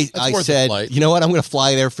 I said, you know what? I'm going to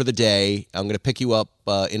fly there for the day. I'm going to pick you up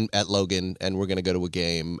at Logan, and we're going to go to a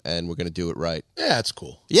game, and we're going to do it right. Yeah, that's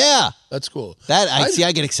cool. Yeah. That's cool. I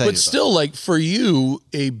get excited. But still, for you,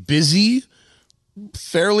 a busy,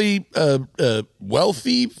 fairly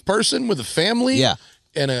wealthy person with a family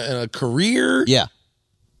and a career. Yeah.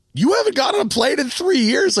 You haven't gotten on a plane in 3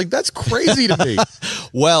 years. That's crazy to me.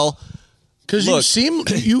 Well, because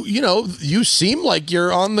you seem like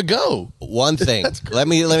you're on the go. One thing. let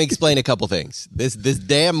me explain a couple things. This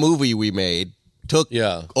damn movie we made took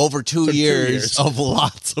over 2 years of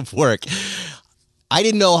lots of work. I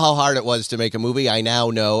didn't know how hard it was to make a movie. I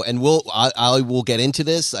now know, and I will get into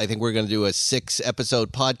this. I think we're going to do a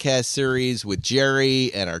 6-episode podcast series with Jerry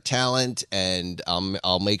and our talent, and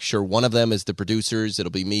I'll make sure one of them is the producers. It'll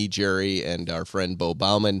be me, Jerry, and our friend Bo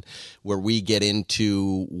Bauman, where we get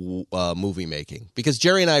into movie making. Because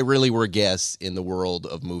Jerry and I really were guests in the world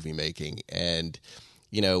of movie making, and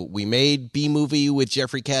we made B-Movie with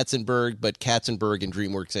Jeffrey Katzenberg, but Katzenberg and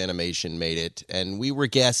DreamWorks Animation made it, and we were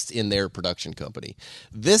guests in their production company.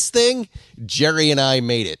 This thing, Jerry and I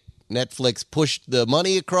made it. Netflix pushed the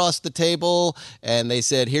money across the table, and they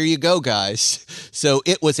said, here you go, guys. So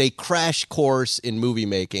it was a crash course in movie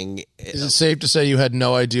making. Is it safe to say you had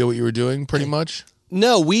no idea what you were doing, pretty much?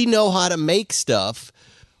 No, we know how to make stuff.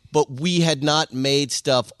 But we had not made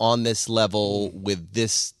stuff on this level with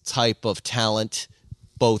this type of talent,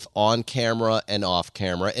 both on camera and off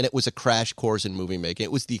camera. And it was a crash course in movie making.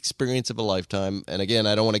 It was the experience of a lifetime. And again,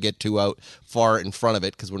 I don't want to get too out far in front of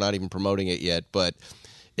it because we're not even promoting it yet. But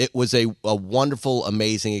it was a wonderful,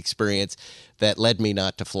 amazing experience that led me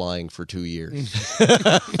not to flying for 2 years.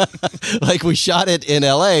 Like, we shot it in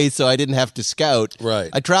L.A., so I didn't have to scout. Right.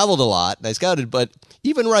 I traveled a lot, and I scouted, but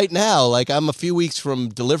even right now, like, I'm a few weeks from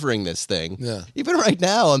delivering this thing. Yeah. Even right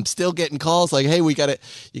now, I'm still getting calls like, hey, you got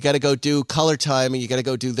to go do color timing, you got to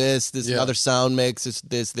go do this other sound mix,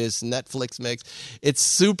 this Netflix mix. It's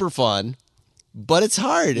super fun. But it's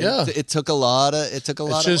hard. Yeah. It took a lot of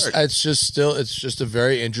work. It's just a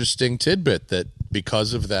very interesting tidbit that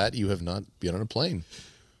because of that you have not been on a plane.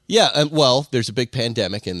 Yeah, well, there's a big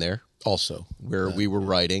pandemic in there Also, where we were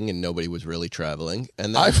writing and nobody was really traveling.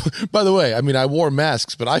 And then, by the way, I mean, I wore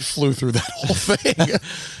masks, but I flew through that whole thing.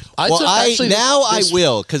 I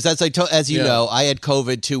will, because as you know, I had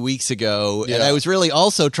COVID 2 weeks ago, and I was really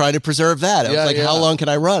also trying to preserve that. I was like, how long can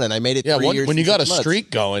I run? And I made it 3 years. When you got a months. streak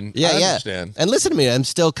going, I understand. And listen to me, I'm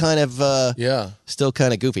still kind of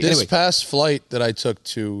goofy. This past flight that I took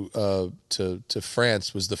to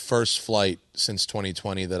France was the first flight since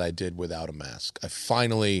 2020 that I did without a mask. I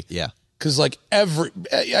finally Because like I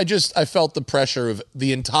felt the pressure of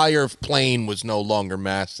the entire plane was no longer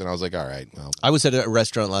masked, and I was like, all right, well. I was at a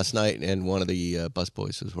restaurant last night, and one of the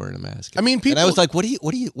busboys was wearing a mask. I mean, people. And I was like, what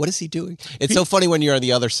is he doing? It's so funny when you're on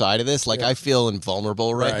the other side of this. Like, I feel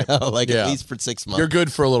invulnerable right now. Like, at least for 6 months. You're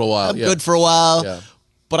good for a little while. I'm good for a while. Yeah.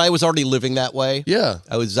 But I was already living that way. Yeah.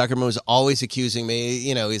 Zuckerman was always accusing me.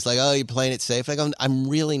 You know, he's like, oh, you're playing it safe. I go, I'm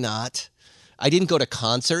really not. I didn't go to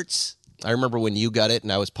concerts. I remember when you got it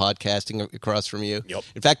and I was podcasting across from you. Yep.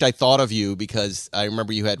 In fact, I thought of you because I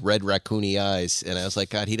remember you had red raccoony eyes, and I was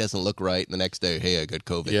like, God, he doesn't look right. And the next day, hey, I got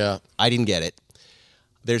COVID. Yeah. I didn't get it.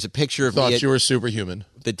 There's a picture of me. Thought you were superhuman.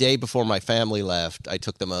 The day before my family left, I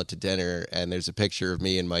took them out to dinner, and there's a picture of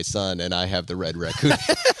me and my son, and I have the red raccoon.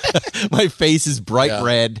 My face is bright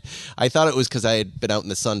red. I thought it was because I had been out in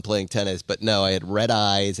the sun playing tennis, but no, I had red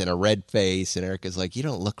eyes and a red face, and Erica's like, you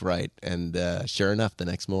don't look right. And sure enough, the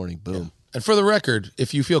next morning, boom. Yeah. And for the record,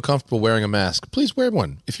 if you feel comfortable wearing a mask, please wear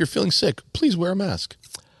one. If you're feeling sick, please wear a mask.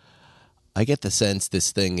 I get the sense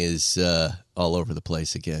this thing is all over the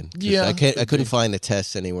place again. Yeah. I couldn't find the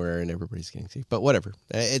tests anywhere, and everybody's getting sick. But whatever.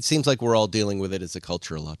 It seems like we're all dealing with it as a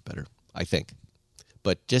culture a lot better, I think.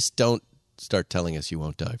 But just don't start telling us you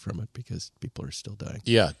won't die from it, because people are still dying.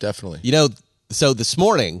 Yeah, definitely. You know, so this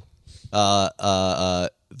morning, the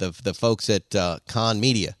folks at Con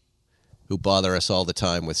Media, who bother us all the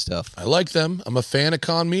time with stuff. I like them. I'm a fan of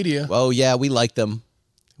Con Media. Oh, yeah, we like them.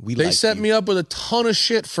 They set me up with a ton of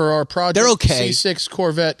shit for our Project They're okay. C6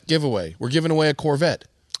 Corvette giveaway. We're giving away a Corvette.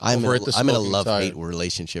 I'm in a love-hate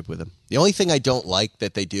relationship with them. The only thing I don't like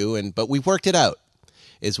that they do, but we've worked it out,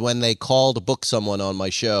 is when they call to book someone on my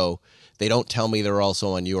show, they don't tell me they're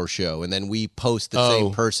also on your show, and then we post the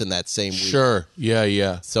same person that same week. Sure.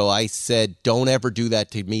 Yeah. So I said, don't ever do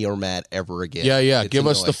that to me or Matt ever again. Yeah. Give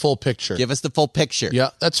us the full picture. Give us the full picture.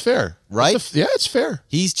 Yeah, that's fair. Right? It's fair.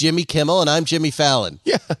 He's Jimmy Kimmel, and I'm Jimmy Fallon.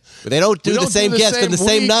 Yeah. But they don't do the same guest on the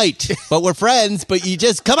same night. But we're friends, but you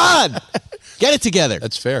just, come on! Get it together.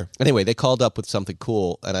 That's fair. Anyway, they called up with something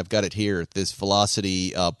cool, and I've got it here. This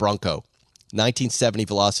Velocity Bronco. 1970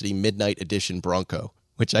 Velocity Midnight Edition Bronco,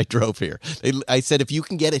 which I drove here. I said, if you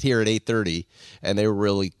can get it here at 8:30, and they were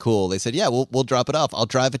really cool. They said, yeah, we'll drop it off. I'll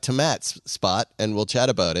drive it to Matt's spot, and we'll chat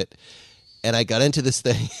about it. And I got into this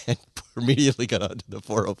thing and immediately got onto the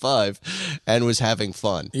 405 and was having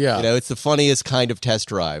fun. Yeah. You know, it's the funniest kind of test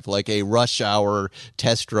drive, like a rush hour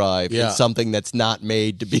test drive in something that's not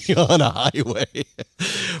made to be on a highway.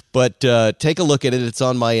 But take a look at it. It's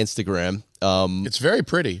on my Instagram. It's very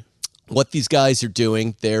pretty. What these guys are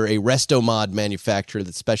doing, they're a resto-mod manufacturer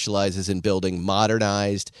that specializes in building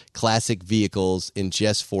modernized classic vehicles in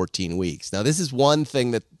just 14 weeks. Now, this is one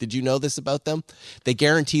thing that, did you know this about them? They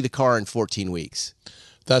guarantee the car in 14 weeks.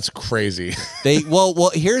 That's crazy.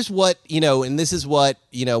 Well, here's what, and this is what,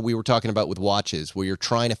 we were talking about with watches, where you're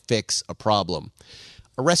trying to fix a problem.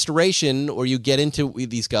 A restoration, or you get into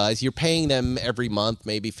these guys, you're paying them every month,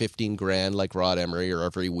 maybe $15,000 like Rod Emery, or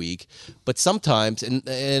every week. But sometimes,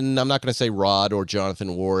 and I'm not going to say Rod or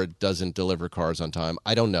Jonathan Ward doesn't deliver cars on time.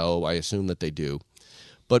 I don't know. I assume that they do.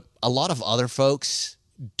 But a lot of other folks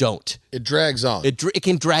don't. It drags on. It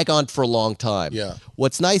can drag on for a long time. Yeah.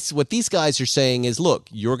 What's nice, what these guys are saying is, look,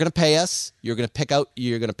 you're going to pay us. You're going to pick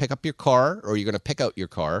up your car, or you're going to pick out your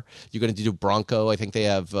car. You're going to do Bronco. I think they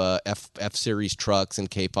have F Series trucks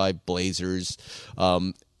and K5 Blazers.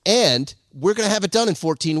 And we're going to have it done in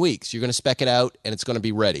 14 weeks. You're going to spec it out, and it's going to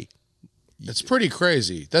be ready. It's pretty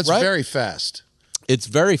crazy. That's right? Very fast. It's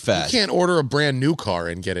very fast. You can't order a brand new car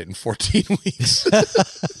and get it in 14 weeks.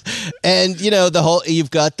 And,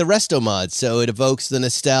 you've got the resto mod, so it evokes the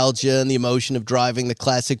nostalgia and the emotion of driving the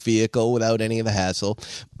classic vehicle without any of the hassle.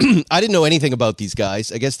 I didn't know anything about these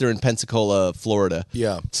guys. I guess they're in Pensacola, Florida.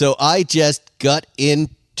 Yeah. So I just got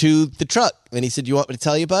into the truck, and he said, "You want me to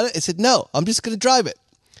tell you about it?" I said, "No, I'm just going to drive it.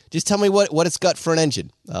 Just tell me what it's got for an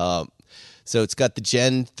engine." So it's got the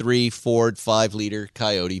Gen 3 Ford 5-liter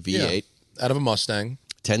Coyote V8. Yeah. Out of a Mustang.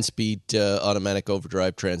 10-speed automatic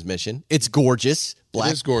overdrive transmission. It's gorgeous. Black,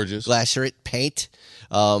 it is gorgeous. Glacier paint.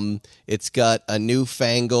 It's got a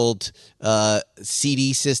newfangled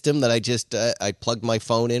CD system that I plugged my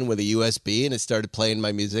phone in with a USB and it started playing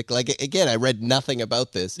my music. Like, again, I read nothing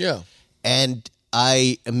about this. Yeah. And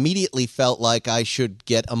I immediately felt like I should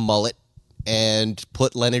get a mullet and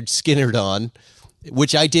put Leonard Skinner on,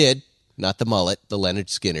 which I did. Not the mullet, the Leonard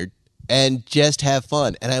Skinner. And just have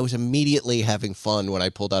fun. And I was immediately having fun when I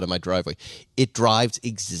pulled out of my driveway. It drives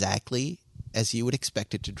exactly as you would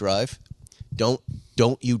expect it to drive. Don't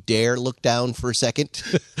you dare look down for a second,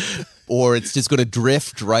 or it's just going to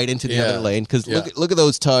drift right into the other lane. Because look at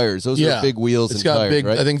those tires; those are big wheels and tires. Big,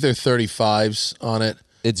 right? I think they're 35s on it.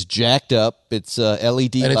 It's jacked up. It's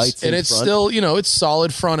LED lights, and it's front. still, it's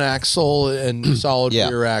solid front axle and solid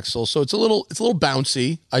rear axle. So it's a little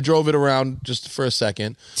bouncy. I drove it around just for a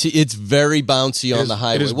second. It's very bouncy on the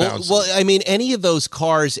highway. It is bouncy. Well, I mean, any of those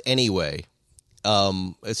cars anyway.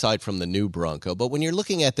 Aside from the new Bronco, but when you're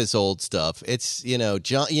looking at this old stuff, it's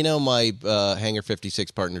John. My Hangar 56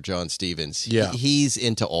 partner John Stevens. Yeah, he's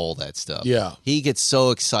into all that stuff. Yeah, he gets so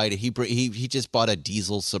excited. He just bought a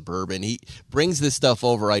diesel Suburban. He brings this stuff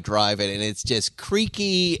over. I drive it, and it's just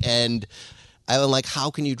creaky. And I'm like, how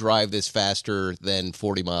can you drive this faster than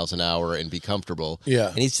 40 miles an hour and be comfortable? Yeah,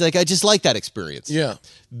 and he's like, I just like that experience. Yeah,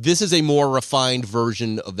 this is a more refined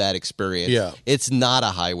version of that experience. Yeah, it's not a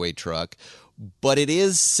highway truck. But it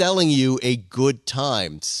is selling you a good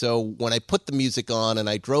time. So when I put the music on and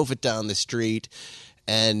I drove it down the street,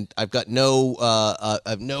 and I've got no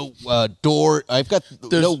door. I've got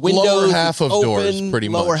no windows. Lower half of open, doors, pretty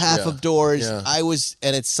much. Lower half of doors. Yeah.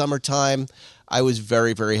 And it's summertime. I was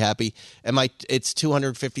very, very happy. And it's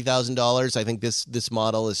 $250,000. I think this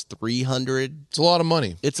model is $300,000. It's a lot of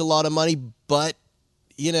money. It's a lot of money, but.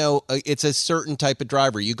 It's a certain type of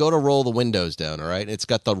driver. You go to roll the windows down, all right? It's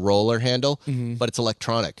got the roller handle, but it's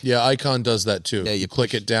electronic. Yeah, Icon does that too. Yeah, you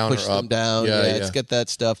click it down push or up. them down. Yeah, it's got that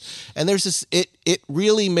stuff. And there's this. It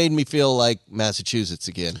really made me feel like Massachusetts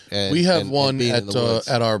again. We have one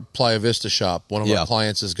at our Playa Vista shop. One of our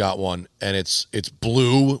clients has got one, and it's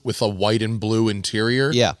blue with a white and blue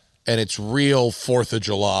interior. Yeah, and it's real 4th of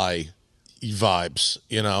July vibes.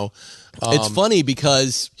 It's funny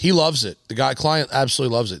because he loves it. The client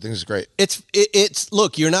absolutely loves it. Thinks it's great. It's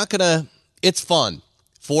look, you're not gonna. It's fun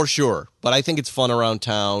for sure, but I think it's fun around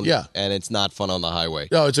town. Yeah, and it's not fun on the highway.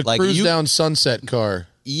 No, it's a cruise down Sunset car.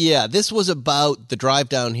 Yeah, this was the drive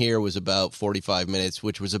down here was about 45 minutes,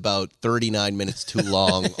 which was about 39 minutes too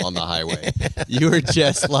long on the highway. You were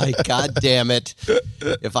just like, God damn it.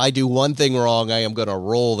 If I do one thing wrong, I am going to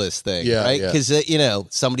roll this thing. Yeah, right? Because,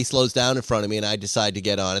 somebody slows down in front of me and I decide to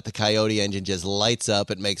get on it. The Coyote engine just lights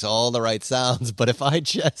up. It makes all the right sounds. But if I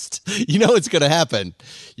just, it's going to happen.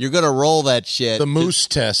 You're going to roll that shit. The moose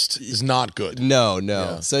test is not good. No.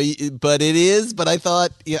 Yeah. So, but it is. But I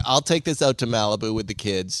thought, I'll take this out to Malibu with the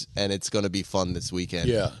kids. And it's going to be fun this weekend.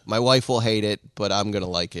 Yeah. My wife will hate it, but I'm going to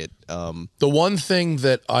like it. The one thing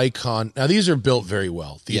that Icon... Now, these are built very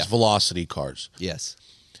well, these Velocity cars. Yes.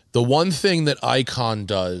 The one thing that Icon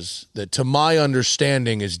does that, to my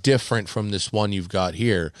understanding, is different from this one you've got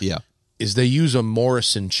here is they use a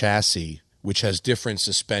Morrison chassis, which has different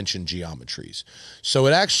suspension geometries. So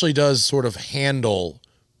it actually does sort of handle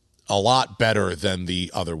a lot better than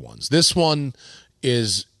the other ones. This one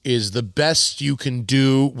is the best you can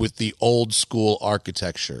do with the old school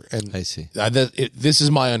architecture. And I see. This is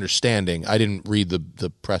my understanding. I didn't read the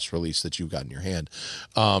press release that you've got in your hand.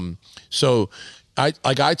 So I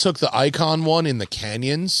took the Icon one in the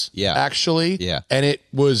canyons, actually, and it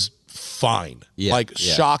was fine.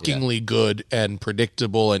 Shockingly good and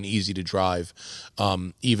predictable and easy to drive,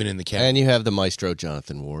 even in the canyons. And you have the maestro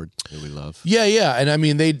Jonathan Ward, who we love. Yeah. And I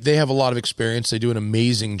mean, they have a lot of experience. They do an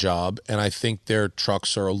amazing job, and I think their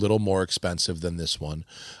trucks are a little more expensive than this one.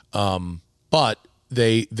 But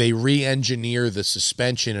they re-engineer the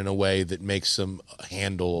suspension in a way that makes them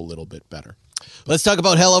handle a little bit better. Let's talk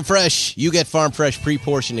about HelloFresh. You get farm fresh,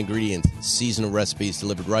 pre-portioned ingredients, seasonal recipes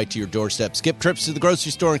delivered right to your doorstep. Skip trips to the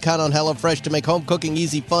grocery store and count on HelloFresh to make home cooking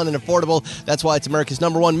easy, fun, and affordable. That's why it's America's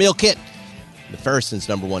 #1 meal kit. The Ferriston's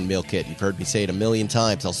 #1 meal kit. You've heard me say it a million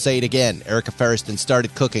times. I'll say it again. Erica Ferriston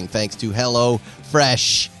started cooking thanks to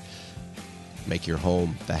HelloFresh. Make your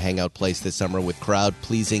home the hangout place this summer with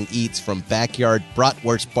crowd-pleasing eats from backyard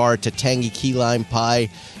bratwurst bar to tangy key lime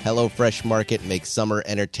pie. HelloFresh Market makes summer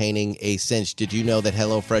entertaining a cinch. Did you know that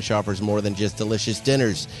HelloFresh offers more than just delicious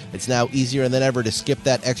dinners? It's now easier than ever to skip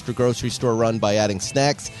that extra grocery store run by adding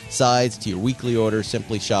snacks, sides to your weekly order.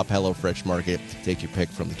 Simply shop HelloFresh Market. Take your pick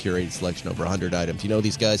from the curated selection over 100 items. You know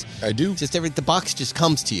these guys? I do. Just the box just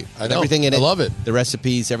comes to you. I know. Everything in it. I love it. The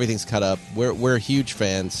recipes, everything's cut up. We're huge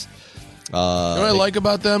fans. You know what I like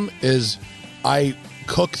about them is I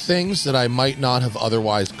cook things that I might not have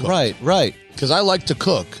otherwise cooked. Right. Because I like to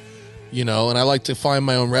cook, and I like to find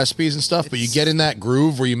my own recipes and stuff, but you get in that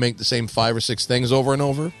groove where you make the same 5 or 6 things over and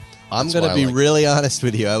over. I'm going to be really honest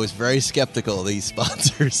with you. I was very skeptical of these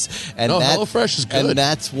sponsors. And HelloFresh is good. And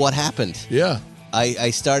that's what happened. Yeah.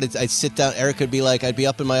 I'd sit down. Erica would be like, I'd be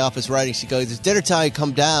up in my office writing. She'd go, it's dinner time, I'd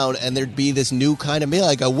come down, and there'd be this new kind of meal.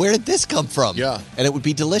 I go, where did this come from? Yeah. And it would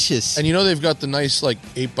be delicious. And they've got the nice,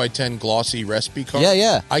 8x10 glossy recipe cards.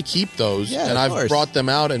 Yeah. I keep those, yeah, and I've course. brought them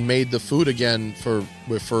out and made the food again for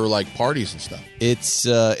parties and stuff.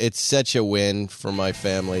 It's such a win for my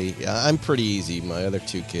family. I'm pretty easy. My other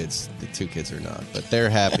the 2 kids are not. But they're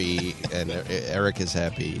happy, and Erica's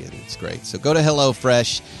happy, and it's great. So go to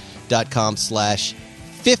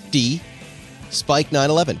HelloFresh.com/50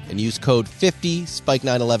 Spike911 and use code 50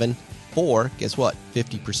 Spike911 for, guess what,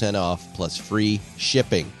 50% off plus free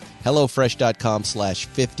shipping.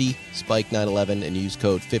 HelloFresh.com/50 Spike911 and use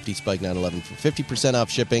code 50 Spike911 for 50% off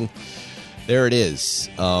shipping. There it is.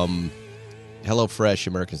 HelloFresh,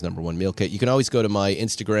 America's #1 meal kit. You can always go to my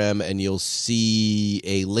Instagram and you'll see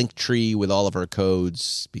a link tree with all of our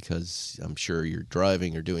codes, because I'm sure you're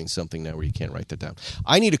driving or doing something now where you can't write that down.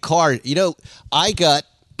 I need a car. I got,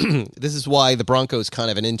 this is why the Bronco is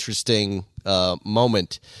kind of an interesting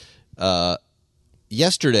moment.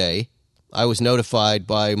 Yesterday, I was notified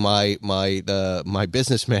by my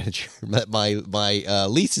business manager that my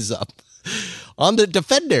lease is up on the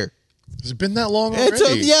Defender. Has it been that long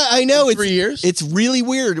already? Yeah, I know. 3 years? It's really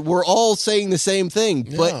weird. We're all saying the same thing.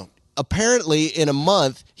 Yeah. But apparently in a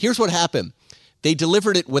month, here's what happened. They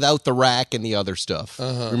delivered it without the rack and the other stuff.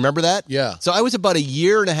 Remember that? Yeah. So I was about 1.5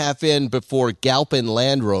 years in before Galpin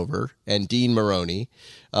Land Rover and Dean Maroney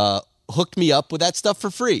hooked me up with that stuff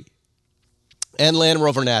for free. And Land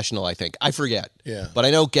Rover National, I think. I forget. Yeah. But I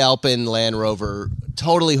know Galpin Land Rover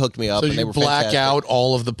totally hooked me up. So and they you were black fantastic. out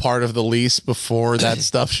all of the part of the lease before that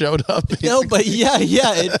stuff showed up? No, but yeah.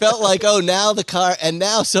 It felt like, now the car, and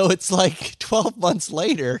now, so it's like 12 months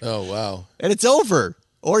later. Oh, wow. And it's over.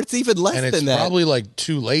 Or it's even less and than it's that. probably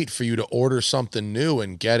too late for you to order something new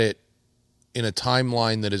and get it in a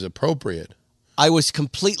timeline that is appropriate. I was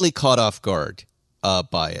completely caught off guard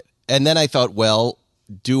by it. And then I thought, well,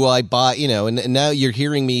 do I buy, and now you're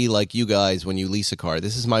hearing me like you guys when you lease a car.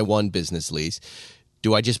 This is my one business lease.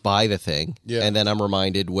 Do I just buy the thing? Yeah. And then I'm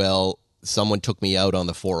reminded, well, someone took me out on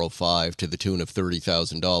the 405 to the tune of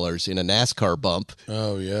 $30,000 in a NASCAR bump.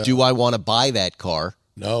 Oh, yeah. Do I want to buy that car?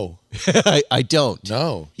 No. I don't.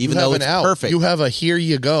 No. Even though it's perfect. You have a here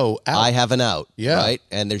you go out. I have an out. Yeah. Right?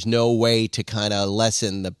 And there's no way to kind of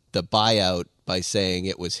lessen the buyout by saying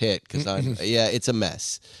it was hit, because it's a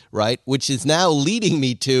mess, right? Which is now leading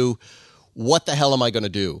me to, what the hell am I going to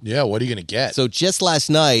do? Yeah, what are you going to get? So just last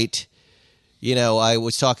night, I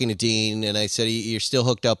was talking to Dean, and I said, you're still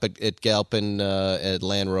hooked up at Galpin at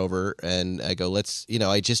Land Rover, and I go,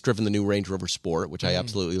 I just driven the new Range Rover Sport, which I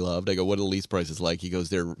absolutely loved. I go, what are the lease prices like? He goes,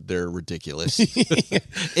 they're ridiculous.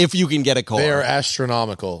 If you can get a car. They are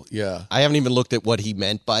astronomical, yeah. I haven't even looked at what he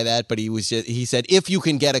meant by that, but he said, if you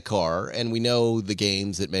can get a car, and we know the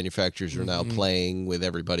games that manufacturers are now playing with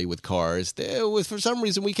everybody with cars, for some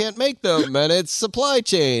reason we can't make them, and it's supply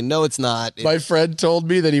chain. No, it's not. My friend told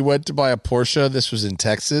me that he went to buy a Porsche. This was in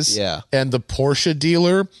Texas. Yeah. And the Porsche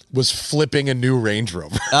dealer was flipping a new Range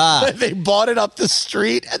Rover. They bought it up the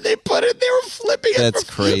street and they were flipping That's it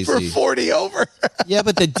crazy. for 40 over. Yeah,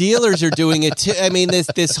 but the dealers are doing it too. I mean,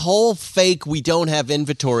 this whole fake we don't have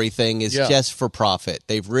inventory thing is just for profit.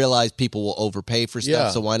 They've realized people will overpay for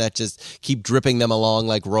stuff, so why not just keep dripping them along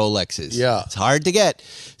like Rolexes? Yeah. It's hard to get.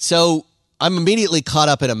 So I'm immediately caught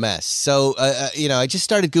up in a mess. So, I just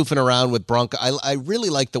started goofing around with Bronco. I really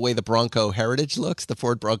like the way the Bronco Heritage looks, the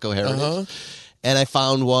Ford Bronco Heritage. And I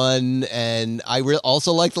found one, and I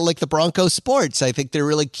also like the Bronco Sports. I think they're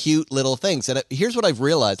really cute little things. And here's what I've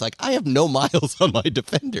realized. Like, I have no miles on my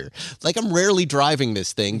Defender. Like, I'm rarely driving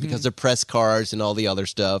this thing because of press cars and all the other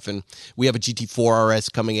stuff. And we have a GT4 RS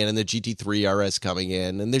coming in and the GT3 RS coming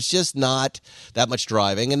in. And there's just not that much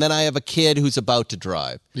driving. And then I have a kid who's about to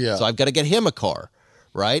drive. Yeah. So I've got to get him a car,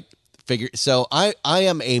 right? So I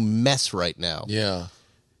am a mess right now. Yeah.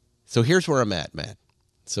 So here's where I'm at, Matt.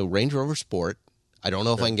 So Range Rover Sport. I don't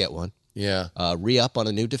know if I can get one. Yeah. Re-up on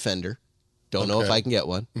a new Defender. Don't know if I can get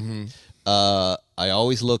one. Mm-hmm. I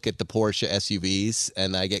always look at the Porsche SUVs,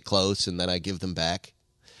 and I get close, and then I give them back.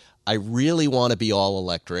 I really want to be all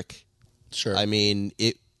electric. Sure. I mean,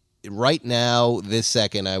 right now, this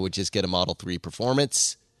second, I would just get a Model 3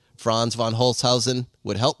 Performance. Franz von Holzhausen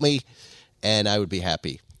would help me, and I would be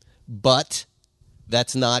happy. But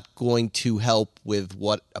that's not going to help with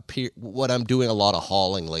what I'm doing a lot of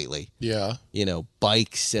hauling lately. Yeah. You know,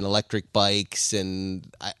 bikes and electric bikes, and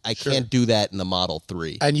I can't do that in the Model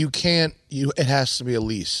 3. And you can't, it has to be a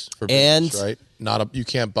lease for business, right? You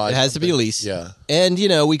can't buy it. It has to be a lease. Yeah. And, you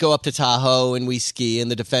know, we go up to Tahoe and we ski, and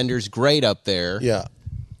the Defender's great up there. Yeah.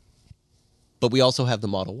 But we also have the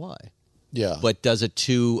Model Y. Yeah. But does a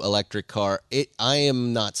 2 electric car, I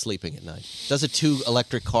am not sleeping at night. Does a 2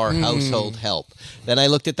 electric car household help? Then I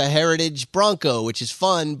looked at the Heritage Bronco, which is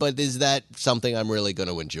fun, but is that something I'm really going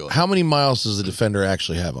to enjoy? How many miles does the Defender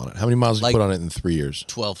actually have on it? How many miles did you put on it in 3 years?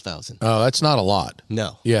 12,000. Oh, that's not a lot.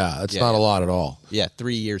 No. Yeah, that's not a lot at all. Yeah,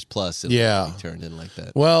 3 years plus. It'll be turned in like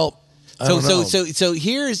that. Well, so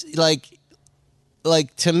here's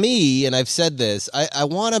like to me, and I've said this, I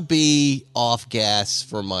want to be off gas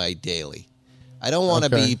for my daily. I don't want to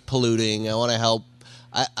be polluting. I want to help.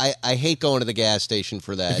 I hate going to the gas station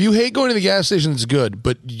for that. If you hate going to the gas station, it's good,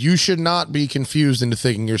 but you should not be confused into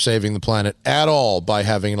thinking you're saving the planet at all by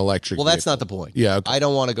having an electric vehicle. That's not the point. Yeah. Okay. I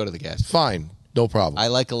don't want to go to the gas station. Fine. No problem. I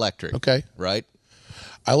like electric. Okay. Right?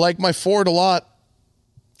 I like my Ford a lot.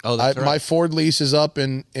 Oh, that's right. My Ford lease is up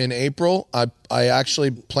in April. I actually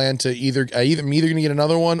plan to I'm either going to get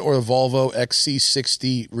another one or the Volvo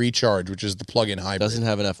XC60 Recharge, which is the plug-in hybrid. Doesn't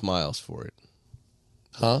have enough miles for it.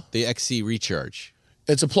 Huh? The XC Recharge.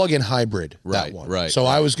 It's a plug-in hybrid. Right. That one. Right. So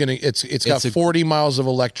I was gonna. It's got 40 miles of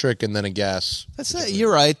electric and then a gas.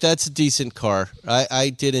 You're right. That's a decent car. I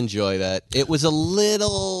did enjoy that. It was a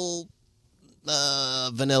little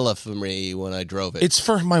vanilla for me when I drove it. It's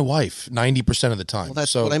for my wife 90% of the time. Well,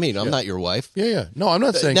 that's what I mean. I'm not your wife. Yeah. No, I'm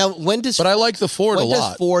not saying. Now, but I like the Ford a lot. When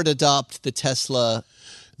does Ford adopt the Tesla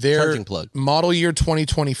charging plug? Model year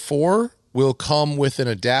 2024 will come with an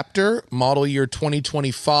adapter. Model year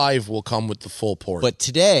 2025 will come with the full port. But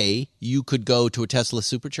today, you could go to a Tesla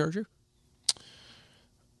supercharger?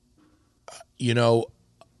 You know,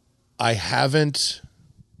 I haven't.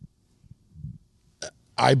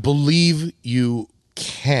 I believe you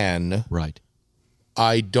can. Right.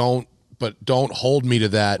 I don't, but don't hold me to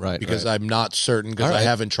that because right. I'm not certain because I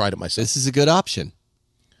haven't tried it myself. This is a good option.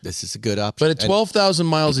 But at 12,000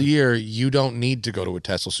 miles a year, you don't need to go to a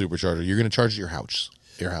Tesla supercharger. You're going to charge at your house.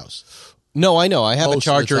 No, I know. I have a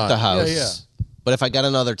charger at the house. Yeah. But if I got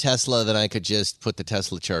another Tesla, then I could just put the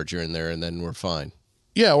Tesla charger in there, and then we're fine.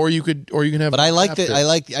 Yeah, or you can have. But I like that.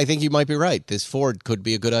 I think you might be right. This Ford could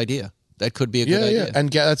be a good idea. That could be a good idea. Yeah,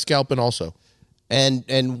 and that's Galpin also.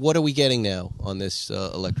 And what are we getting now on this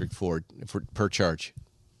electric Ford per charge?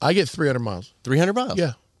 I get 300 miles. 300 miles?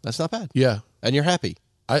 Yeah. That's not bad. Yeah. And you're happy?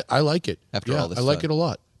 I like it. After all this I like it a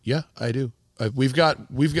lot. Yeah, I do. We've got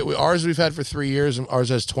ours we've had for 3 years, and ours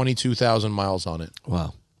has 22,000 miles on it.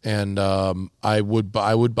 Wow. And I would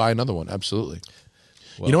buy another one. Absolutely.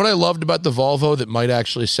 Well, you know what I loved about the Volvo that might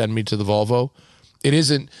actually send me to the Volvo? It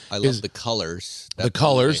isn't. I love the colors. The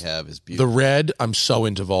colors they have is beautiful. The red. I'm so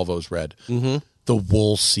into Volvo's red. Mm-hmm. The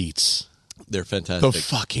wool seats. They're fantastic. The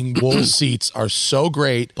fucking wool seats are so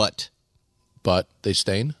great. But they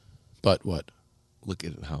stain. But what? Look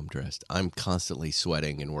at how I'm dressed. I'm constantly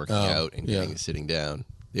sweating and working out and sitting down.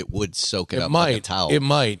 It would soak it up like a towel. It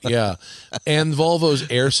might, yeah. And Volvo's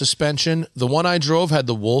air suspension. The one I drove had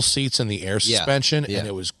the wool seats and the air suspension, and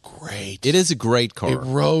it was great. It is a great car. It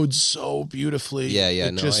rode so beautifully. Yeah.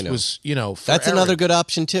 It just was, that's another good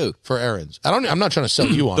option too for errands. I'm not trying to sell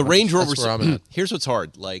you on the Range Rover. That's where I'm at. Here's what's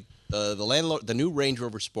hard. Like the new Range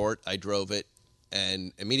Rover Sport. I drove it.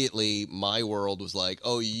 And immediately my world was like,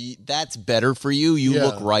 oh, that's better for you. You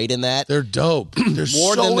look right in that. They're dope. They're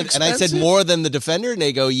more so than expensive. And I said more than the Defender. And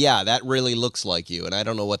they go, yeah, that really looks like you. And I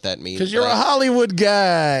don't know what that means. Because you're a Hollywood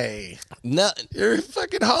guy. No, you're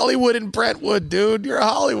fucking Hollywood in Brentwood, dude. You're a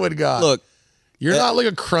Hollywood guy. Look. You're not like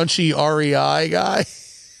a crunchy REI guy.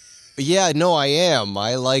 Yeah, no, I am.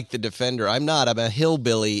 I like the Defender. I'm not. I'm a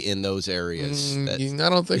hillbilly in those areas. I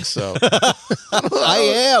don't think so.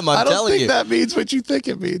 I am. I'm telling you. I don't think that means what you think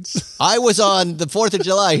it means. I was on the 4th of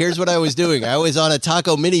July. Here's what I was doing. I was on a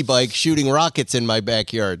taco mini bike shooting rockets in my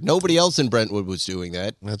backyard. Nobody else in Brentwood was doing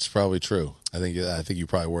that. That's probably true. I think you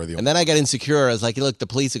probably were the only. And then I got insecure. I was like, look, the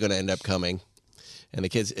police are going to end up coming. And the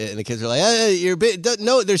kids are like, you're a bit,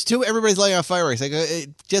 no, there's two, everybody's lighting off fireworks. Like,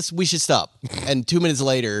 we should stop. And 2 minutes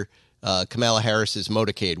later, Kamala Harris's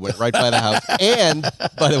motorcade went right by the house. And,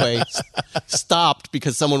 by the way, stopped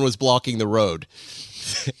because someone was blocking the road.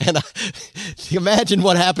 And imagine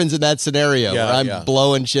what happens in that scenario where I'm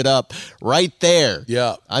blowing shit up right there.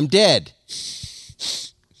 Yeah. I'm dead.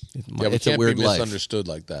 It's a weird life. Misunderstood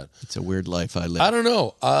like that. It's a weird life I live. I don't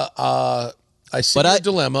know. I see your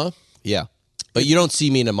dilemma. Yeah. But you don't see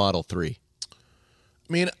me in a Model 3.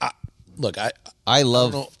 I mean, I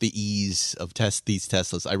love the ease of these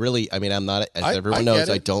Teslas. I'm not, as everyone knows,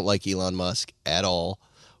 I don't like Elon Musk at all.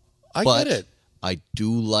 I get it. I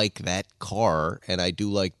do like that car, and I do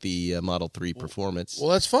like the Model 3 performance.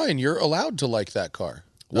 Well, that's fine. You're allowed to like that car.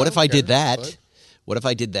 What if I did that? But... What if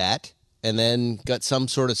I did that and then got some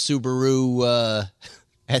sort of Subaru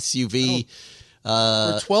SUV?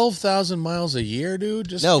 For 12,000 miles a year, dude.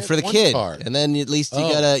 Just no, for the kid, car. And then at least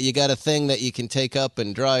you got a thing that you can take up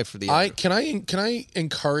and drive for the. Can I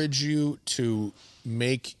encourage you to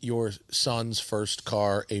make your son's first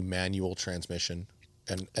car a manual transmission?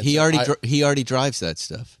 And he already drives that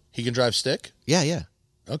stuff. He can drive stick. Yeah.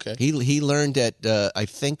 Okay. He learned at I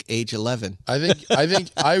think age 11. I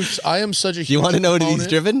think I am such a. Do you want to know what he's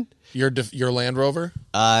driven? Your Land Rover?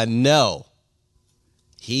 No.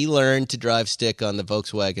 He learned to drive stick on the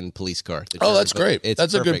Volkswagen police car. That's great.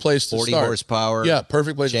 That's perfect. A good place to 40 start. 40 horsepower. Yeah,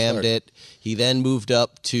 perfect place to start. Jammed it. He then moved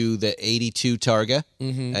up to the 82 Targa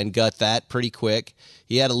and got that pretty quick.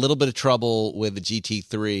 He had a little bit of trouble with the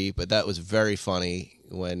GT3, but that was very funny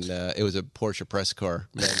when it was a Porsche press car.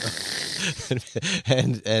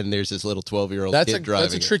 and there's this little 12-year-old kid driving.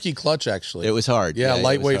 That's a tricky clutch, actually. It was hard. Yeah,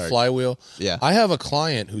 lightweight flywheel. Yeah. I have a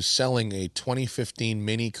client who's selling a 2015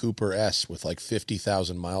 Mini Cooper S with like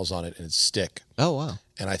 50,000 miles on it, and it's stick. Oh, wow.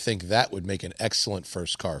 And I think that would make an excellent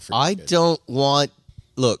first car for you. I don't want...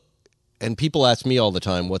 Look, and people ask me all the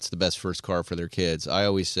time, what's the best first car for their kids? I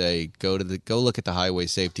always say, go look at the highway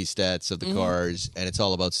safety stats of the cars, and it's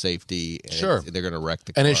all about safety. And sure. They're going to wreck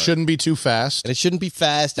the car. And it shouldn't be too fast. And it shouldn't be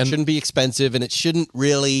fast. It shouldn't be expensive. And it shouldn't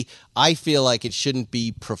really, I feel like it shouldn't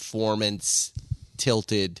be performance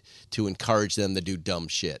tilted to encourage them to do dumb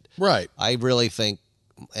shit. Right. I really think,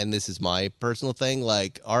 and this is my personal thing,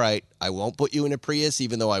 like, all right, I won't put you in a Prius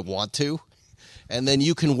even though I want to. And then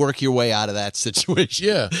you can work your way out of that situation.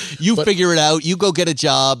 Yeah. You figure it out. You go get a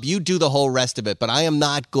job. You do the whole rest of it. But I am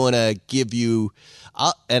not going to give you,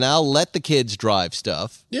 and I'll let the kids drive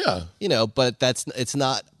stuff. Yeah. But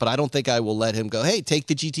but I don't think I will let him go, hey, take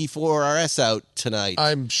the GT4 RS out tonight.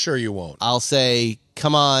 I'm sure you won't. I'll say,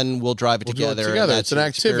 come on, we'll drive it together. It's an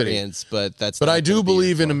activity. But I do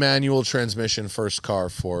believe in a manual transmission first car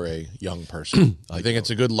for a young person. I think it's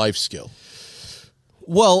a good life skill.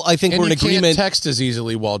 Well, I think we're in agreement. You can't text as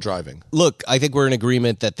easily while driving. Look, I think we're in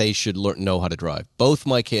agreement that they should know how to drive. Both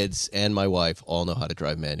my kids and my wife all know how to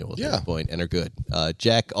drive manual at this point and are good.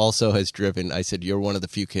 Jack also has driven. I said, you're one of the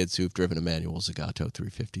few kids who've driven a manual Zagato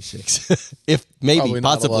 356. If maybe,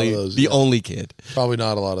 possibly the only kid. Probably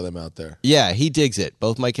not a lot of them out there. Yeah, he digs it.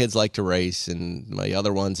 Both my kids like to race, and my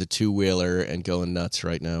other one's a two-wheeler and going nuts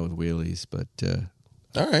right now with wheelies. But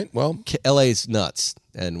all right, well, LA's nuts.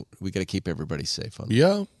 And we got to keep everybody safe on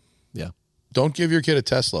that. Yeah. Don't give your kid a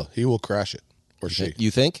Tesla. He will crash it. Or she.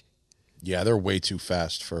 You think? Yeah, they're way too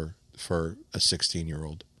fast for a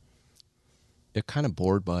 16-year-old. They're kind of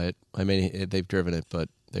bored by it. I mean, they've driven it, but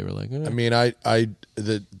they were like, I mean, I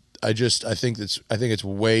think it's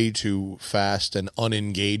way too fast and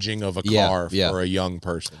unengaging of a car for a young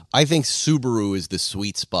person. I think Subaru is the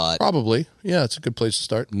sweet spot. Probably. Yeah, it's a good place to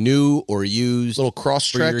start. New or used. Little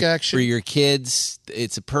cross-track action. For your kids.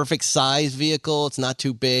 It's a perfect size vehicle. It's not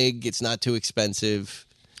too big. It's not too expensive.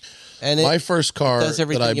 And my first car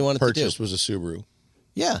that I purchased was a Subaru.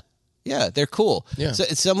 Yeah, they're cool. Yeah. So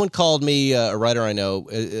someone called me, a writer I know,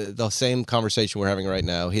 the same conversation we're having right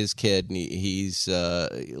now. His kid, he's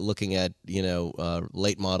looking at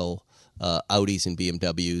late model Audis and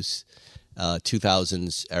BMWs,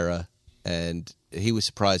 2000s era, and he was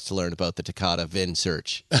surprised to learn about the Takata VIN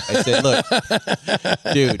search. I said, look,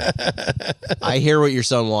 dude, I hear what your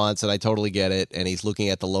son wants, and I totally get it, and he's looking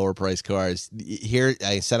at the lower price cars. Here,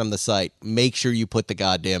 I sent him the site. Make sure you put the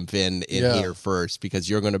goddamn VIN in here first, because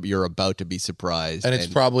you're about to be surprised. And it's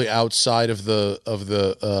probably outside of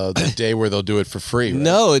the day where they'll do it for free, right?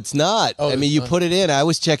 No, it's not. Oh, I mean, you put it in. I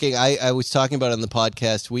was checking. I was talking about it on the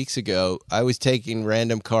podcast weeks ago. I was taking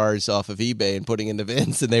random cars off of eBay and putting in the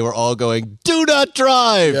VINs, and they were all going, do not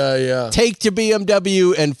drive. Yeah. Take to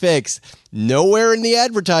BMW and fix. Nowhere in the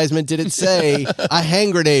advertisement did it say a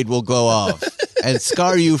hand grenade will go off and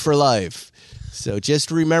scar you for life. So just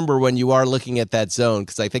remember when you are looking at that zone,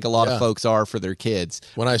 because I think a lot of folks are for their kids.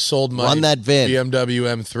 When I sold my Run that VIN. BMW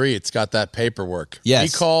M3, it's got that paperwork.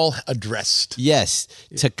 Yes. Recall addressed. Yes.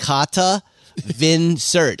 Takata VIN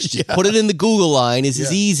search. Just put it in the Google line. It's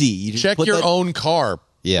as easy. You just check put your own car.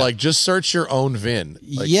 Yeah. Like, just search your own VIN.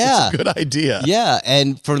 Like, yeah. It's a good idea. Yeah.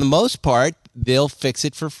 And for the most part, they'll fix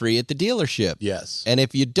it for free at the dealership. Yes. And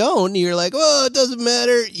if you don't, you're like, oh, it doesn't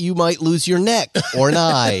matter. You might lose your neck or an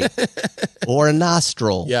eye or a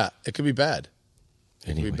nostril. Yeah. It could be bad.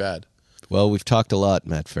 Anyway. It could be bad. Well, we've talked a lot,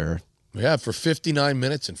 Matt Farah. We have for 59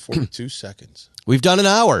 minutes and 42 seconds. We've done an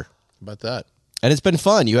hour. How about that? And it's been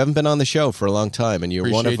fun. You haven't been on the show for a long time, and you're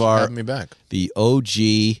Appreciate one of you our having me back. The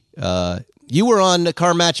OG. You were on the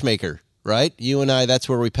Car Matchmaker, right? You and I. That's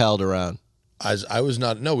where we palled around. I was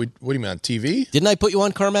not. No, what do you mean, on TV? Didn't I put you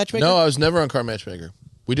on Car Matchmaker? No, I was never on Car Matchmaker.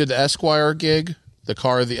 We did the Esquire gig, the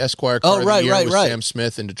Esquire car of the year with Sam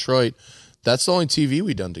Smith in Detroit. That's the only TV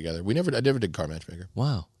we done together. I never did Car Matchmaker.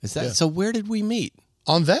 Wow, is that so? Where did we meet?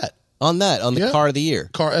 On that. On the Car of the Year.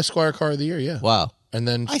 Esquire car of the year. Yeah. Wow. And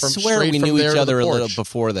then I swear we knew each other a little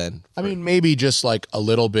before then. I mean, maybe just like a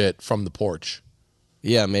little bit from the porch.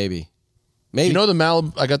 Yeah, maybe. You know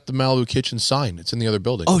I got the Malibu kitchen sign. It's in the other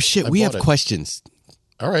building. Oh shit, we have questions.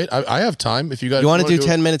 All right, I have time. If you guys, you want to do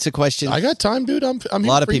 10 minutes of questions? I got time, dude. I'm a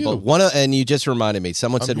lot of people. And you just reminded me.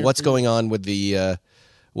 Someone said, "What's going on with the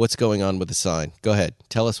sign?" Go ahead,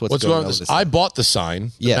 tell us what's going on with the sign. I bought the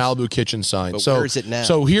sign, the Malibu kitchen sign. But where is it now?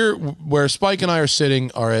 So here, where Spike and I are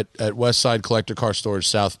sitting, are at Westside Collector Car Storage,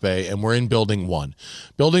 South Bay, and we're in Building 1.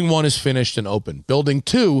 Building 1 is finished and open. Building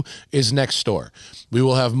 2 is next door. We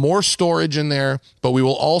will have more storage in there, but we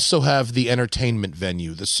will also have the entertainment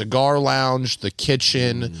venue, the cigar lounge, the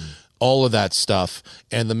kitchen, all of that stuff.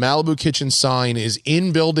 And the Malibu kitchen sign is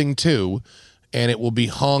in Building 2, and it will be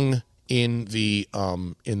hung in the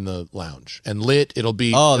lounge and lit. It'll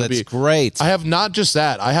be great. I have not just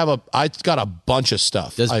that. I got a bunch of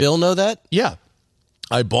stuff. Does Bill know that? Yeah,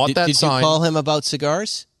 I bought that sign. Did you call him about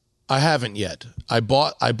cigars? I haven't yet. I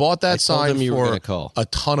bought that sign for a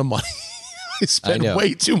ton of money. I spent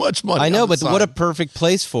way too much money. I know, but what a perfect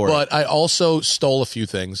place for it. But I also stole a few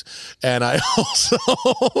things, and I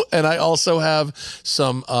also have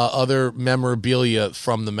some other memorabilia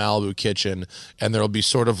from the Malibu kitchen, and there'll be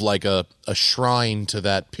sort of like a shrine to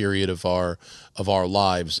that period of our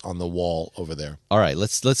lives on the wall over there. All right,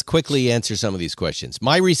 let's quickly answer some of these questions.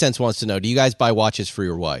 My Resense wants to know: do you guys buy watches for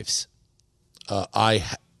your wives?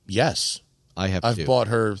 Yes, I have. I've bought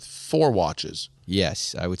her 4 watches.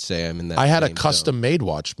 Yes, I would say I'm in that. I had a custom-made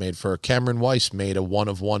watch made for her. Cameron Weiss made a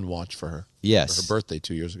 1-of-1 watch for her. Yes, for her birthday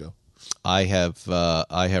 2 years ago. I have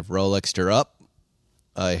Rolexed her up.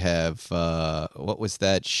 I have what was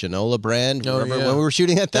that Shinola brand? Remember when we were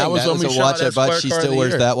shooting that thing? That was a watch I bought. She still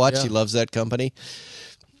wears that watch. Yeah. She loves that company.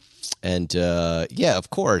 And of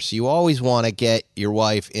course, you always want to get your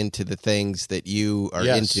wife into the things that you are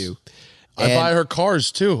into. I buy her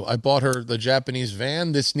cars, too. I bought her the Japanese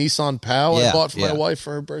van, this Nissan POW I bought for my wife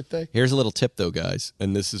for her birthday. Here's a little tip, though, guys.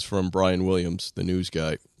 And this is from Brian Williams, the news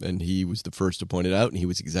guy. And he was the first to point it out, and he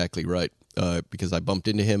was exactly right. Because I bumped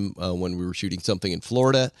into him when we were shooting something in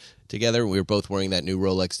Florida together. We were both wearing that new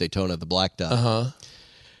Rolex Daytona, the black dot. Uh-huh.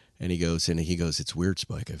 And he goes, it's weird,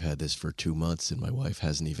 Spike. I've had this for 2 months, and my wife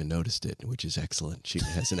hasn't even noticed it, which is excellent. She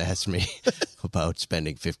hasn't asked me about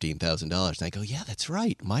spending $15,000. And I go, yeah, that's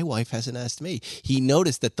right. My wife hasn't asked me. He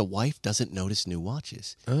noticed that the wife doesn't notice new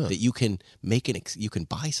watches. That you can you can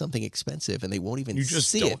buy something expensive, and they won't even see it. You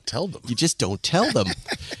just don't tell them. You just don't tell them.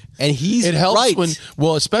 And it helps right.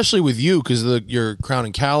 especially with you, because your Crown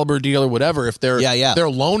and Caliber deal or whatever, if they're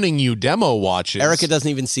loaning you demo watches. Erica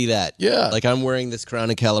doesn't even see that. Yeah. Like I'm wearing this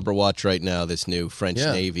Crown and Caliber watch right now, this new French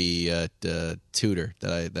Navy Tudor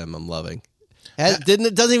that I'm loving.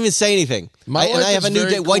 It doesn't even say anything. I have a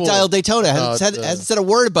new white dial Daytona. Hasn't said a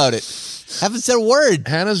word about it. Haven't said a word.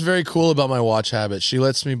 Hannah's very cool about my watch habit. She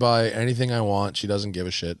lets me buy anything I want. She doesn't give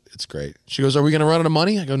a shit. It's great. She goes, "Are we going to run out of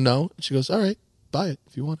money?" I go, "No." She goes, "All right, buy it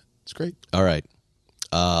if you want it. It's great." All right.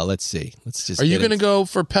 Let's see. Let's just. Are you going to go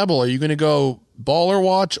for Pebble? Are you going to go baller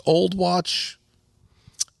watch, old watch?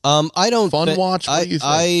 I don't. Fun watch. What do you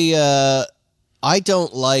think? I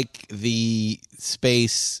don't like the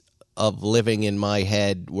space of living in my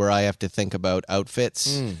head where I have to think about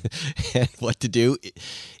outfits and what to do.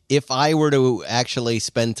 If I were to actually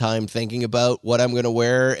spend time thinking about what I'm going to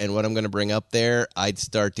wear and what I'm going to bring up there, I'd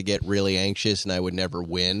start to get really anxious and I would never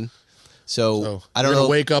win. So I don't know.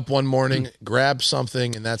 Wake up one morning, grab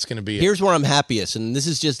something, and that's going to be it. Here's where I'm happiest, and this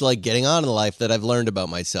is just like getting on in life that I've learned about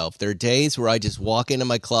myself. There are days where I just walk into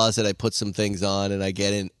my closet, I put some things on, and I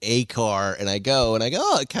get in a car, and I go,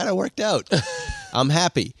 oh, it kind of worked out. I'm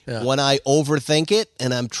happy. Yeah. When I overthink it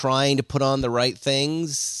and I'm trying to put on the right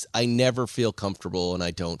things, I never feel comfortable, and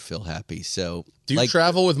I don't feel happy. So, do you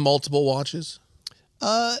travel with multiple watches?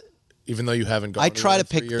 Even though you haven't gone. I try to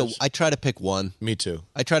pick one. Me too.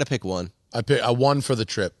 I try to pick one. I pick a one for the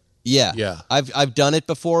trip. Yeah. I've done it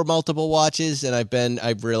before, multiple watches, and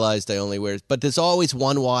I've realized I only wear it. But there's always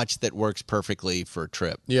one watch that works perfectly for a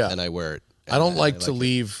trip. Yeah. And I wear it. I don't like to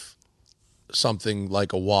leave something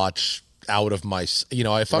like a watch out of my,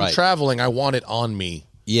 if I'm traveling, I want it on me.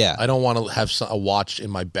 Yeah. I don't want to have a watch in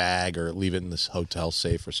my bag or leave it in this hotel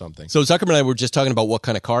safe or something. So Zuckerman and I were just talking about what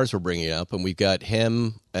kind of cars we're bringing up, and we've got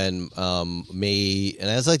him and me, and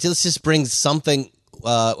I was like, let's just bring something.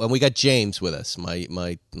 And we got James with us, my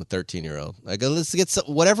 13-year-old. I go, let's get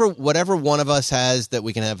whatever one of us has that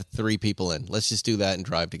we can have 3 people in. Let's just do that and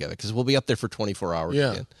drive together because we'll be up there for 24 hours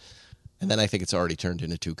again. And then I think it's already turned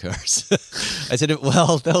into 2 cars. I said,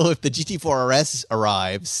 well, though, if the GT4 RS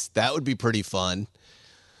arrives, that would be pretty fun.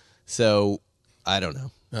 So I don't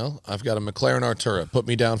know. Well, I've got a McLaren Artura. Put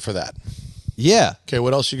me down for that. Yeah. Okay,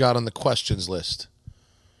 what else you got on the questions list?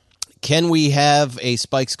 Can we have a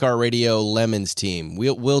Spikes Car Radio Lemons team?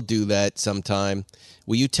 We'll do that sometime.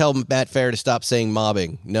 Will you tell Matt Farah to stop saying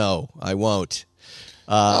mobbing? No, I won't.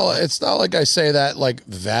 It's not like I say that like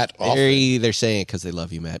that often. They're saying it because they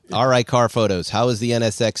love you, Matt. All right, car photos. How is the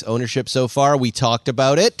NSX ownership so far? We talked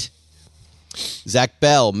about it. Zach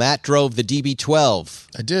Bell. Matt drove the DB12.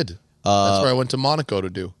 I did. That's where I went to Monaco to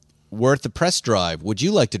do. Worth a press drive. Would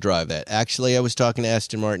you like to drive that? Actually, I was talking to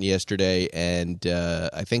Aston Martin yesterday, and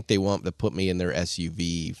I think they want to put me in their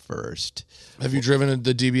SUV first. Have you driven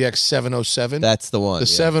the DBX 707? That's the one. The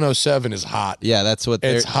 707 is hot. Yeah, that's what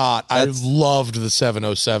it's hot. I loved the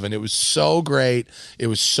 707. It was so great. It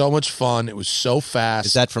was so much fun. It was so fast.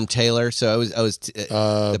 Is that from Taylor? So I was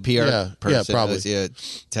the PR person. Yeah, probably. I was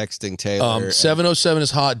texting Taylor. 707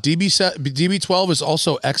 is hot. DB12 is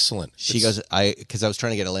also excellent. She goes, because I was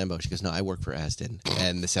trying to get a Lambo. She goes, no, I work for Aston,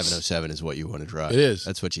 and the 707 is what you want to drive. It is.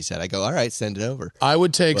 That's what she said. I go, all right, send it over. I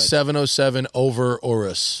would take 707 over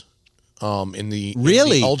Urus. In the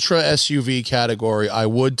ultra SUV category, I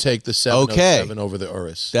would take the 707 over the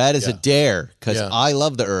Urus. That is a dare, because I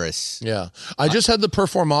love the Urus. Yeah. I just had the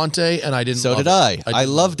Performante, and I didn't love it. So did I. I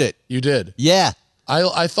loved it. You did? Yeah.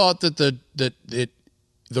 I thought that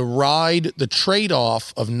the ride, the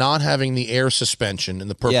trade-off of not having the air suspension in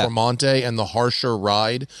the Performante and the harsher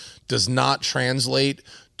ride does not translate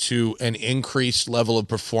to an increased level of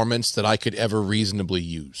performance that I could ever reasonably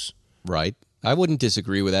use. Right. I wouldn't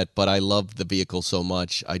disagree with that, but I loved the vehicle so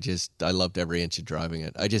much. I loved every inch of driving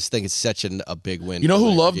it. I just think it's such a big win. You know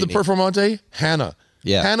who loved the Performante? Hannah.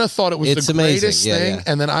 Yeah. Hannah thought it was the greatest thing,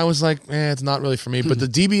 and then I was like, it's not really for me. But the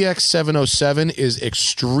DBX 707 is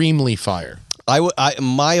extremely fire.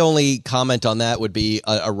 My only comment on that would be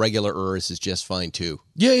a regular Urus is just fine too.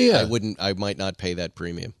 Yeah. I might not pay that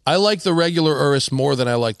premium. I like the regular Urus more than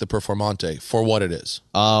I like the Performante for what it is.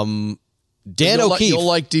 Dan O'Keefe. You'll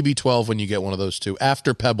like DB12 when you get one of those two.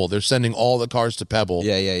 After Pebble, they're sending all the cars to Pebble.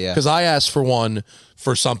 Yeah. Because I asked for one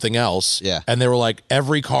for something else. Yeah. And they were like,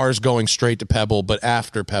 every car's going straight to Pebble, but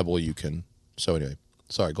after Pebble you can. So anyway,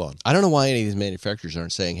 sorry, go on. I don't know why any of these manufacturers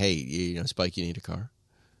aren't saying, hey, Spike, you need a car.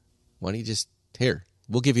 Why don't you just, here,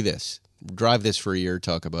 we'll give you this. Drive this for a year,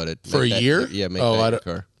 talk about it. For a year? Yeah, make that your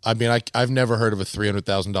car. I mean, I've never heard of a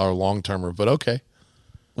 $300,000 long-termer, but okay.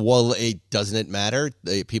 Well, doesn't it matter?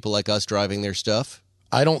 People like us driving their stuff?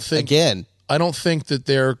 I don't think that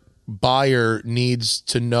their buyer needs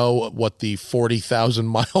to know what the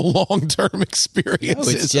 40,000-mile long-term experience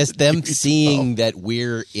is. It's just them seeing that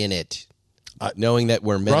we're in it, knowing that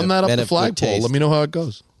we're men. Run that up the flagpole. Let me know how it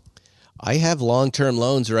goes. I have long-term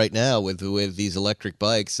loans right now with these electric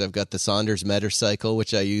bikes. I've got the Saunders motorcycle,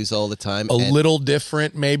 which I use all the time. A little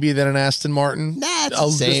different, maybe, than an Aston Martin. Nah, it's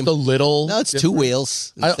the same. Just a little. No, it's different. 2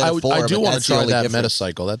 wheels. I do want to try that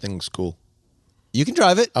motorcycle. That thing's cool. You can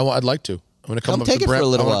drive it. I'd like to. I'm going to come up take to it for a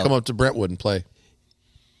little while. come up to Brentwood and play.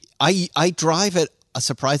 I drive it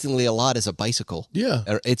surprisingly a lot as a bicycle. Yeah.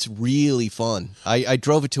 It's really fun. I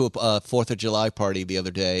drove it to a 4th of July party the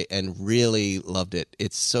other day and really loved it.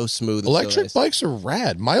 It's so smooth. Electric bikes are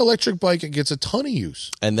rad. My electric bike gets a ton of use.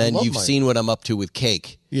 And then you've seen what I'm up to with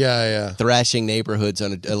Cake. Yeah. Thrashing neighborhoods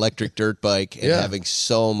on an electric dirt bike and having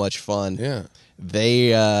so much fun. Yeah.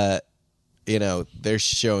 They, they're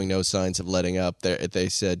showing no signs of letting up. They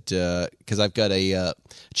said, because I've got a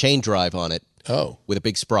chain drive on it. Oh. With a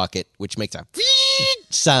big sprocket, which makes a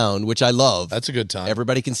sound, which I love. That's a good time.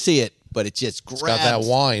 Everybody can see it, but it just grabs. It's got that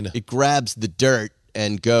whine. It grabs the dirt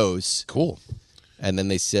and goes. Cool. And then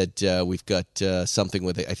they said we've got something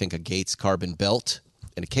with, I think, a Gates carbon belt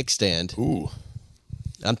and a kickstand. Ooh.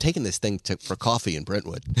 I'm taking this thing for coffee in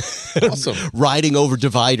Brentwood. Awesome. Riding over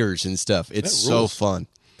dividers and stuff. It's so rules. fun.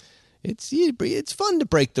 It's fun to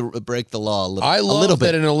break the law a little. I love bit.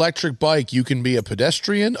 that an electric bike you can be a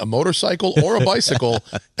pedestrian, a motorcycle, or a bicycle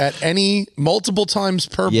at any multiple times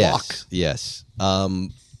per block. Yes.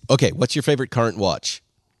 Okay. What's your favorite current watch?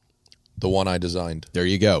 The one I designed. There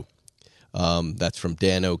you go. That's from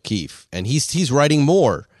Dan O'Keefe, and he's writing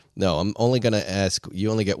more. No, I'm only going to ask. You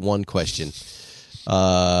only get one question.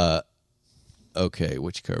 Okay,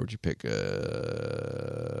 which car would you pick?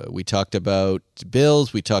 We talked about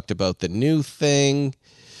bills. We talked about the new thing.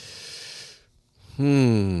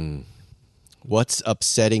 What's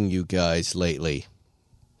upsetting you guys lately?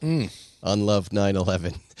 Unloved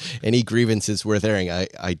 9/11. Any grievances worth airing?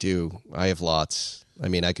 I do. I have lots. I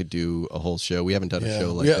mean, I could do a whole show. We haven't done a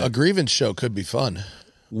show like that. Yeah, a grievance show could be fun.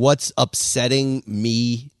 What's upsetting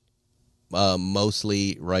me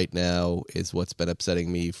mostly right now is what's been upsetting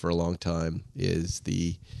me for a long time is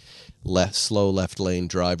the slow left lane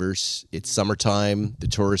drivers. It's summertime. The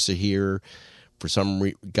tourists are here. For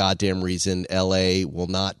some goddamn reason, LA will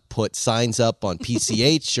not put signs up on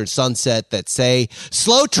PCH or Sunset that say,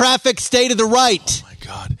 slow traffic, stay to the right. Oh, my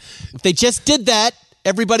God. If they just did that,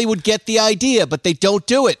 everybody would get the idea, but they don't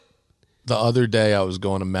do it. The other day, I was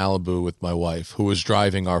going to Malibu with my wife, who was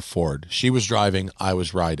driving our Ford. She was driving, I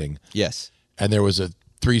was riding. Yes. And there was a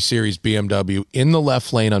 3 Series BMW in the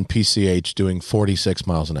left lane on PCH doing 46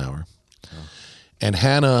 miles an hour. Oh. And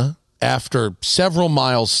Hannah, after several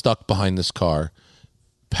miles stuck behind this car,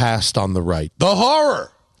 passed on the right. The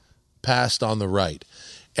horror! Passed on the right.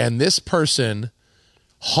 And this person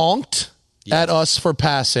honked at us for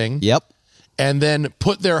passing. Yep. And then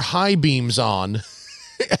put their high beams on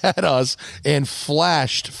at us and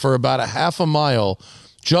flashed for about a half a mile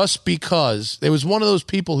just because there was one of those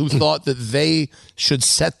people who thought that they should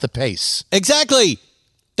set the pace. Exactly.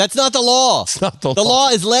 That's not the law. It's not the law. The law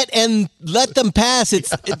is let them pass.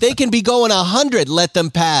 It's they can be going 100. Let them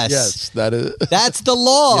pass. Yes, that's the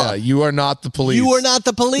law. Yeah, you are not the police. You are not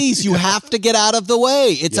the police. You have to get out of the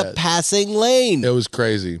way. It's a passing lane. It was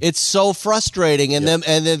crazy. It's so frustrating, and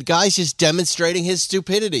the guy's just demonstrating his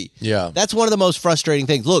stupidity. Yeah, that's one of the most frustrating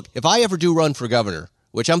things. Look, if I ever do run for governor,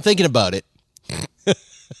 which I'm thinking about it,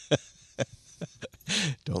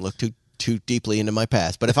 don't look too deeply into my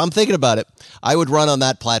past, but if I'm thinking about it, I would run on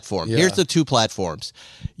that platform. Yeah. Here's the two platforms.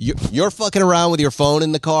 You're fucking around with your phone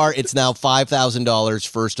in the car. It's now $5,000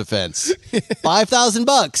 first offense.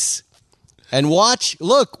 $5,000. And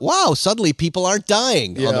look, wow, suddenly people aren't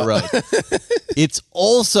dying on the road. It's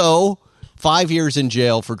also 5 years in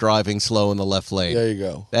jail for driving slow in the left lane. There you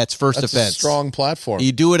go. That's first That's offense. A strong platform.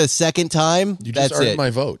 You do it a second time, you just that's earned it.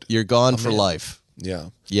 My vote. You're gone for life. Yeah.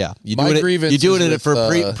 Yeah. You grievance do it with, for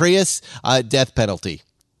Prius, death penalty.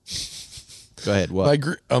 Go ahead. What?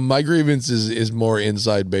 My grievance is more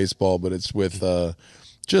inside baseball, but it's with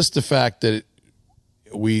just the fact that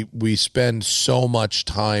we spend so much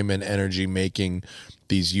time and energy making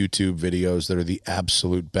these YouTube videos that are the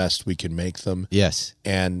absolute best we can make them. Yes.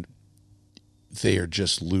 And they are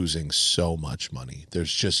just losing so much money.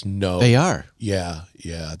 There's just no. They are. Yeah.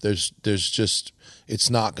 There's just it's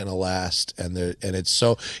not going to last, and it's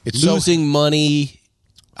losing money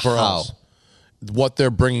for how? Us. What they're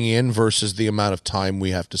bringing in versus the amount of time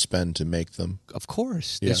we have to spend to make them. Of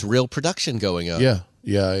course, there's real production going on.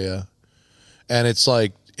 Yeah. And it's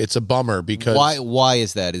like it's a bummer because why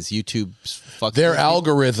is that? Is YouTube fucking their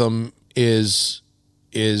algorithm is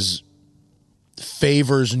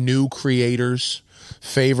favors new creators,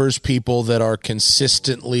 favors people that are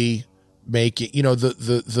consistently making,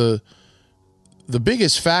 the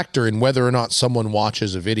biggest factor in whether or not someone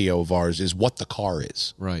watches a video of ours is what the car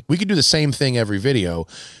is. Right. We could do the same thing every video.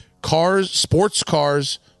 Sports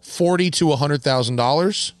cars, $40,000 to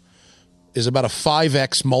 $100,000 is about a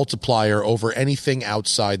 5x multiplier over anything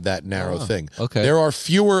outside that narrow thing. Okay. There are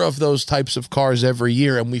fewer of those types of cars every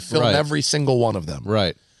year, and we film every single one of them.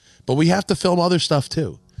 Right. But we have to film other stuff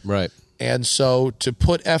too. Right. And so to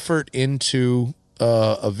put effort into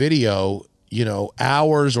a video,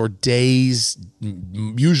 hours or days,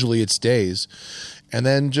 usually it's days, and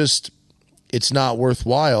then just it's not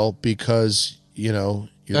worthwhile because,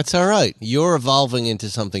 That's all right. You're evolving into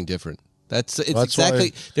something different. That's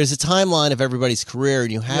exactly. There's a timeline of everybody's career,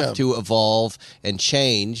 and you have to evolve and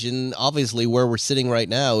change. And obviously, where we're sitting right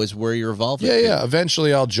now is where you're evolving. Yeah.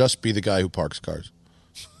 Eventually, I'll just be the guy who parks cars.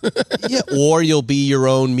 Or you'll be your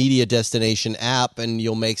own media destination app, and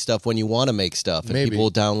you'll make stuff when you want to make stuff, and people will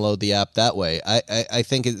download the app that way. I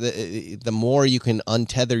think the more you can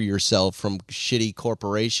untether yourself from shitty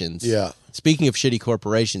corporations. Yeah. Speaking of shitty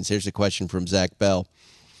corporations, here's a question from Zach Bell.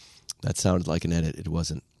 That sounded like an edit. It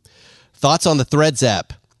wasn't. Thoughts on the Threads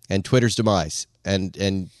app and Twitter's demise?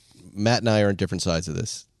 And Matt and I are on different sides of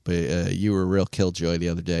this. But you were a real killjoy the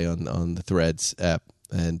other day on the Threads app,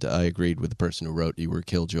 and I agreed with the person who wrote you were a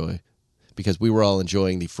killjoy because we were all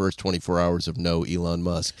enjoying the first 24 hours of no Elon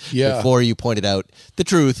Musk before you pointed out the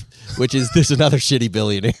truth, which is there's another shitty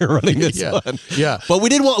billionaire running this one. Yeah, but we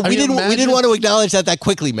didn't want to acknowledge that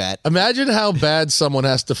quickly, Matt. Imagine how bad someone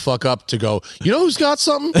has to fuck up to go, who's got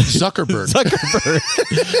something? Zuckerberg.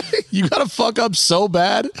 You got to fuck up so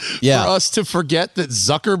bad for us to forget that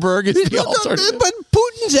Zuckerberg is the alternative. But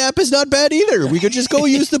Putin's app is not bad either. We could just go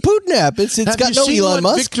use the Putin app. It's got no Elon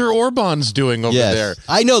Musk. Viktor Orban's doing over there.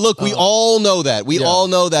 I know. Look, we all know that. We all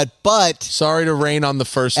know that. But sorry to rain on the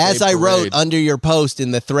first day as I wrote under your post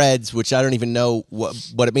in the Threads, which I don't even know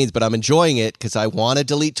what it means, but I'm enjoying it because I want to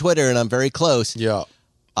delete Twitter and I'm very close. Yeah,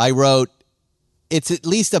 I wrote, it's at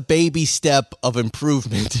least a baby step of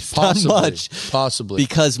improvement. It's not much. Possibly.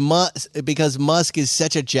 Because Musk is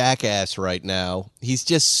such a jackass right now. He's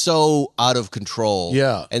just so out of control.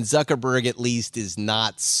 Yeah. And Zuckerberg, at least, is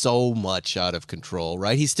not so much out of control,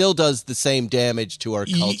 right? He still does the same damage to our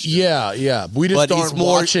culture. Yeah. We just aren't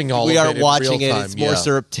watching all of it. We aren't watching it. Time. It's more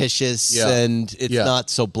surreptitious and it's not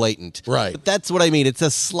so blatant. Right. But that's what I mean. It's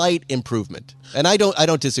a slight improvement. And I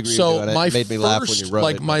don't disagree with you. And it made me laugh when you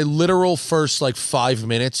wrote it. My literal first 5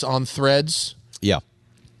 minutes on Threads. Yeah.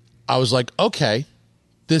 I was like, okay,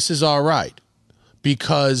 this is all right.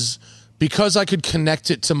 Because I could connect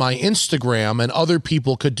it to my Instagram and other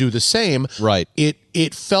people could do the same. Right.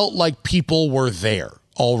 It felt like people were there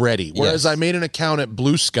already. Whereas I made an account at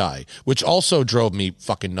Blue Sky, which also drove me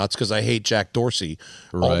fucking nuts because I hate Jack Dorsey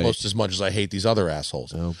almost as much as I hate these other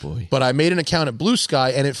assholes. Oh boy. But I made an account at Blue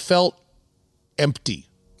Sky and it felt empty.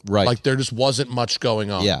 Right. Like there just wasn't much going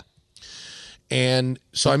on. Yeah. And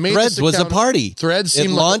so I made Threads was a party. Threads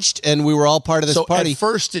seemed launched and we were all part of this party. At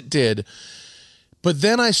first it did. But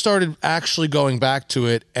then I started actually going back to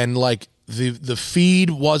it and the feed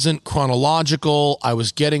wasn't chronological. I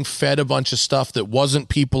was getting fed a bunch of stuff that wasn't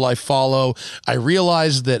people I follow. I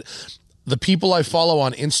realized that the people I follow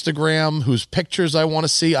on Instagram, whose pictures I want to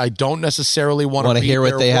see, I don't necessarily want to hear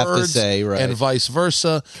what they have to say, right? And vice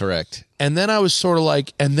versa. Correct. And then I was sort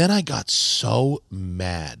of and then I got so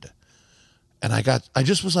mad. And I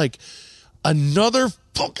just was like, another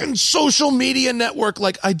fucking social media network.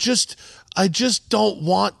 I just don't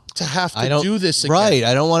want to have to do this again. Right.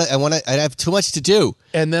 I have too much to do.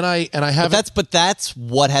 And then I have But that's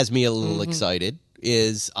what has me a little excited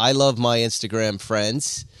is I love my Instagram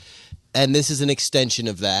friends. And this is an extension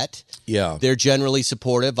of that. Yeah. They're generally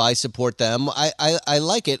supportive. I support them. I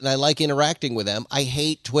like it, and I like interacting with them. I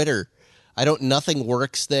hate Twitter. Nothing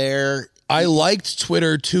works there. I liked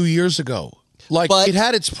Twitter 2 years ago. It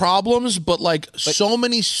had its problems, but so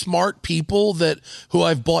many smart people who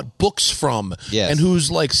I've bought books from and whose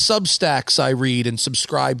Substacks I read and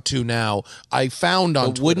subscribe to now, I found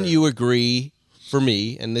on Twitter. Wouldn't you agree, for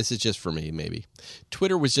me, and this is just for me maybe,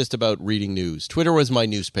 Twitter was just about reading news. Twitter was my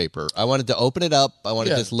newspaper. I wanted to open it up. I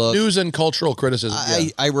wanted to just look. News and cultural criticism.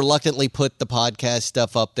 I reluctantly put the podcast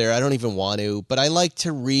stuff up there. I don't even want to, but I like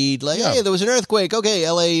to read hey, there was an earthquake. Okay,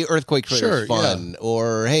 LA earthquake Twitter fun. Yeah.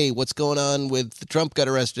 Or, hey, what's going on with Trump got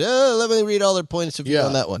arrested? Oh, let me read all their points of view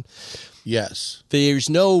on that one. Yes.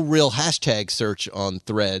 There's no real hashtag search on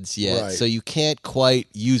Threads yet, so you can't quite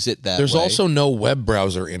use it that way. There's also no web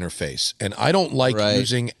browser interface, and I don't like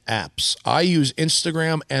using apps. I use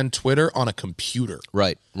Instagram and Twitter on a computer.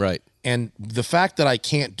 Right. And the fact that I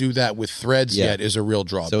can't do that with Threads yet is a real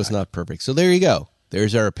drawback. So it's not perfect. So there you go.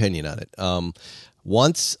 There's our opinion on it.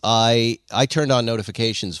 Once I turned on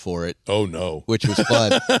notifications for it. Oh, no. Which was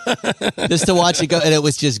fun. Just to watch it go. And it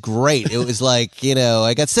was just great. It was I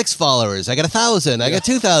got 6 followers. I got 1,000. I got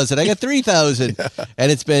 2,000. I got 3,000.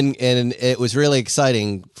 And it was really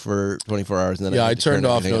exciting for 24 hours. And then I turned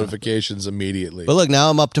off notifications immediately. But look,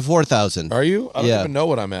 now I'm up to 4,000. Are you? I don't even know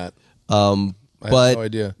what I'm at. I have no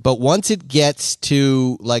idea. But once it gets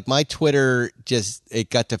to, like, my Twitter, it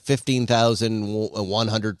got to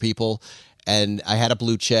 15,100 people, and I had a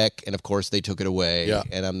blue check, and of course they took it away,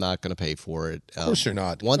 and I'm not going to pay for it. Of course you're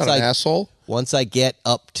not. Once Not an asshole. Once I get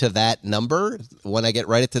up to that number, when I get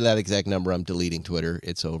right up to that exact number, I'm deleting Twitter.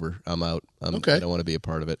 It's over. I'm out. Okay. I don't want to be a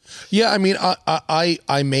part of it. Yeah, I mean,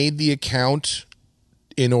 I made the account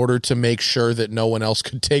in order to make sure that no one else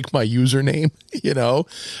could take my username. You know,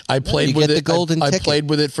 I played with it. The golden ticket. I played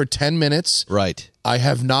with it for 10 minutes. Right. I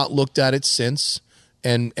have not looked at it since,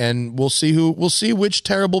 and we'll see which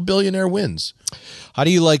terrible billionaire wins. How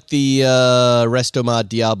do you like the Restomod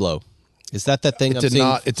Diablo? Is that thing?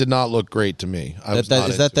 It did not look great to me. Is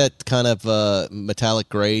that kind of metallic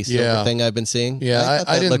gray silver thing I've been seeing? Yeah,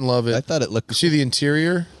 I didn't love it. I thought it looked. You see the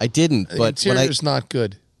interior? I didn't, but the interior's not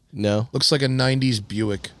good. No, looks like a '90s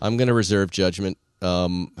Buick. I'm going to reserve judgment.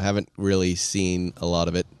 Haven't really seen a lot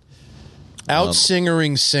of it.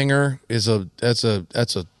 Out-singering Singer that's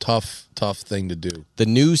a tough thing to do. The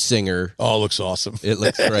new Singer. Oh, it looks awesome. It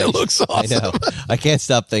looks great. It looks awesome. I know. I can't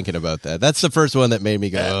stop thinking about that. That's the first one that made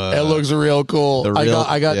me go. It looks real cool.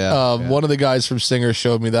 I got yeah. one of the guys from Singer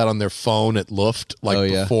showed me that on their phone at Luft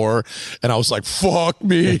before, and I was like, "Fuck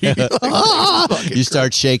me!" You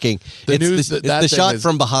start shaking. It's the shot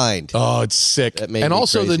from behind. Oh, it's sick. And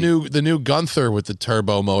also crazy. the new Gunther with the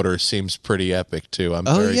turbo motor seems pretty epic too. I'm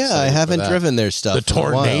very excited I haven't for that. driven their stuff. The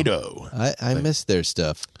Tornado. I miss their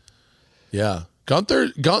stuff. Yeah.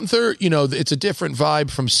 Gunther, you know, it's a different vibe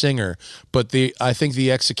from Singer, but I think the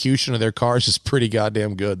execution of their cars is pretty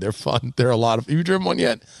goddamn good. They're fun. They're a lot of. Have you driven one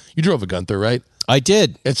yet? You drove a Gunther, right? I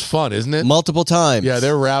did. It's fun, isn't it? Multiple times. Yeah,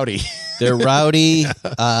 they're rowdy. They're rowdy.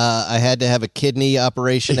 I had to have a kidney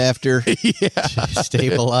operation after to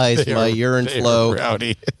stabilize my urine flow.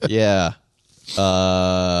 Rowdy. Yeah.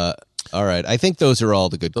 All right. I think those are all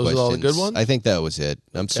the good questions. Those are all the good ones? I think that was it.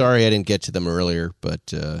 I'm sorry I didn't get to them earlier,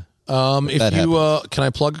 but if you can I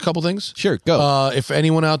plug a couple things? Sure, go. If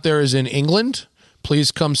anyone out there is in England,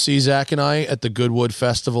 please come see Zach and I at the Goodwood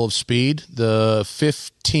Festival of Speed, the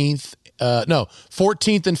 14th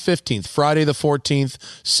and 15th, Friday the 14th,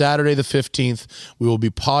 Saturday the 15th. We will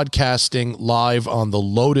be podcasting live on the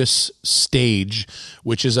Lotus stage,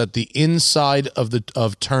 which is at the inside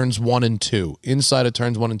of turns 1 and 2. Inside of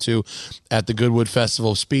turns 1 and 2 at the Goodwood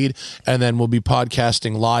Festival of Speed. And then we'll be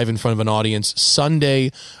podcasting live in front of an audience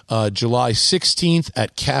Sunday, July 16th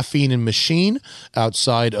at Caffeine and Machine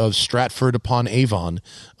outside of Stratford upon Avon.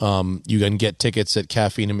 You can get tickets at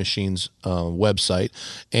Caffeine and Machine's website.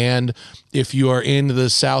 And if you are in the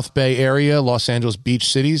South Bay area, Los Angeles Beach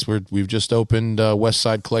Cities, we've just opened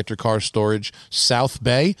Westside Collector Car Storage South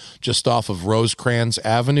Bay, just off of Rosecrans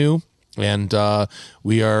Avenue. And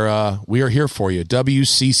we are here for you.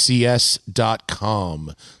 WCCS.com.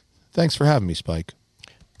 Thanks for having me, Spike.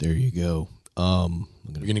 There you go.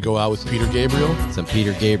 We're going to go out with Peter Gabriel. Some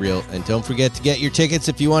Peter Gabriel. And don't forget to get your tickets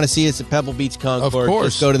if you want to see us at Pebble Beach Concours. Of course.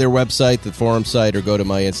 Just go to their website, the forum site, or go to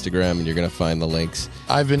my Instagram, and you're going to find the links.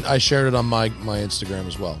 I shared it on my Instagram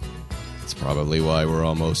as well. That's probably why we're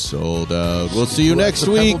almost sold out. We'll see you next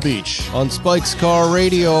week Pebble Beach on Spike's Car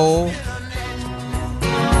Radio.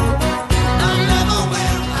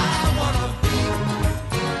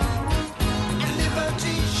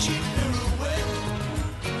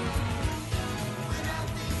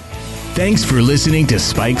 Thanks for listening to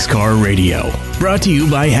Spike's Car Radio, brought to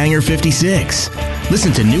you by Hangar 56.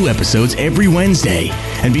 Listen to new episodes every Wednesday,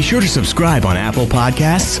 and be sure to subscribe on Apple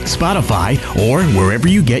Podcasts, Spotify, or wherever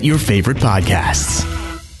you get your favorite podcasts.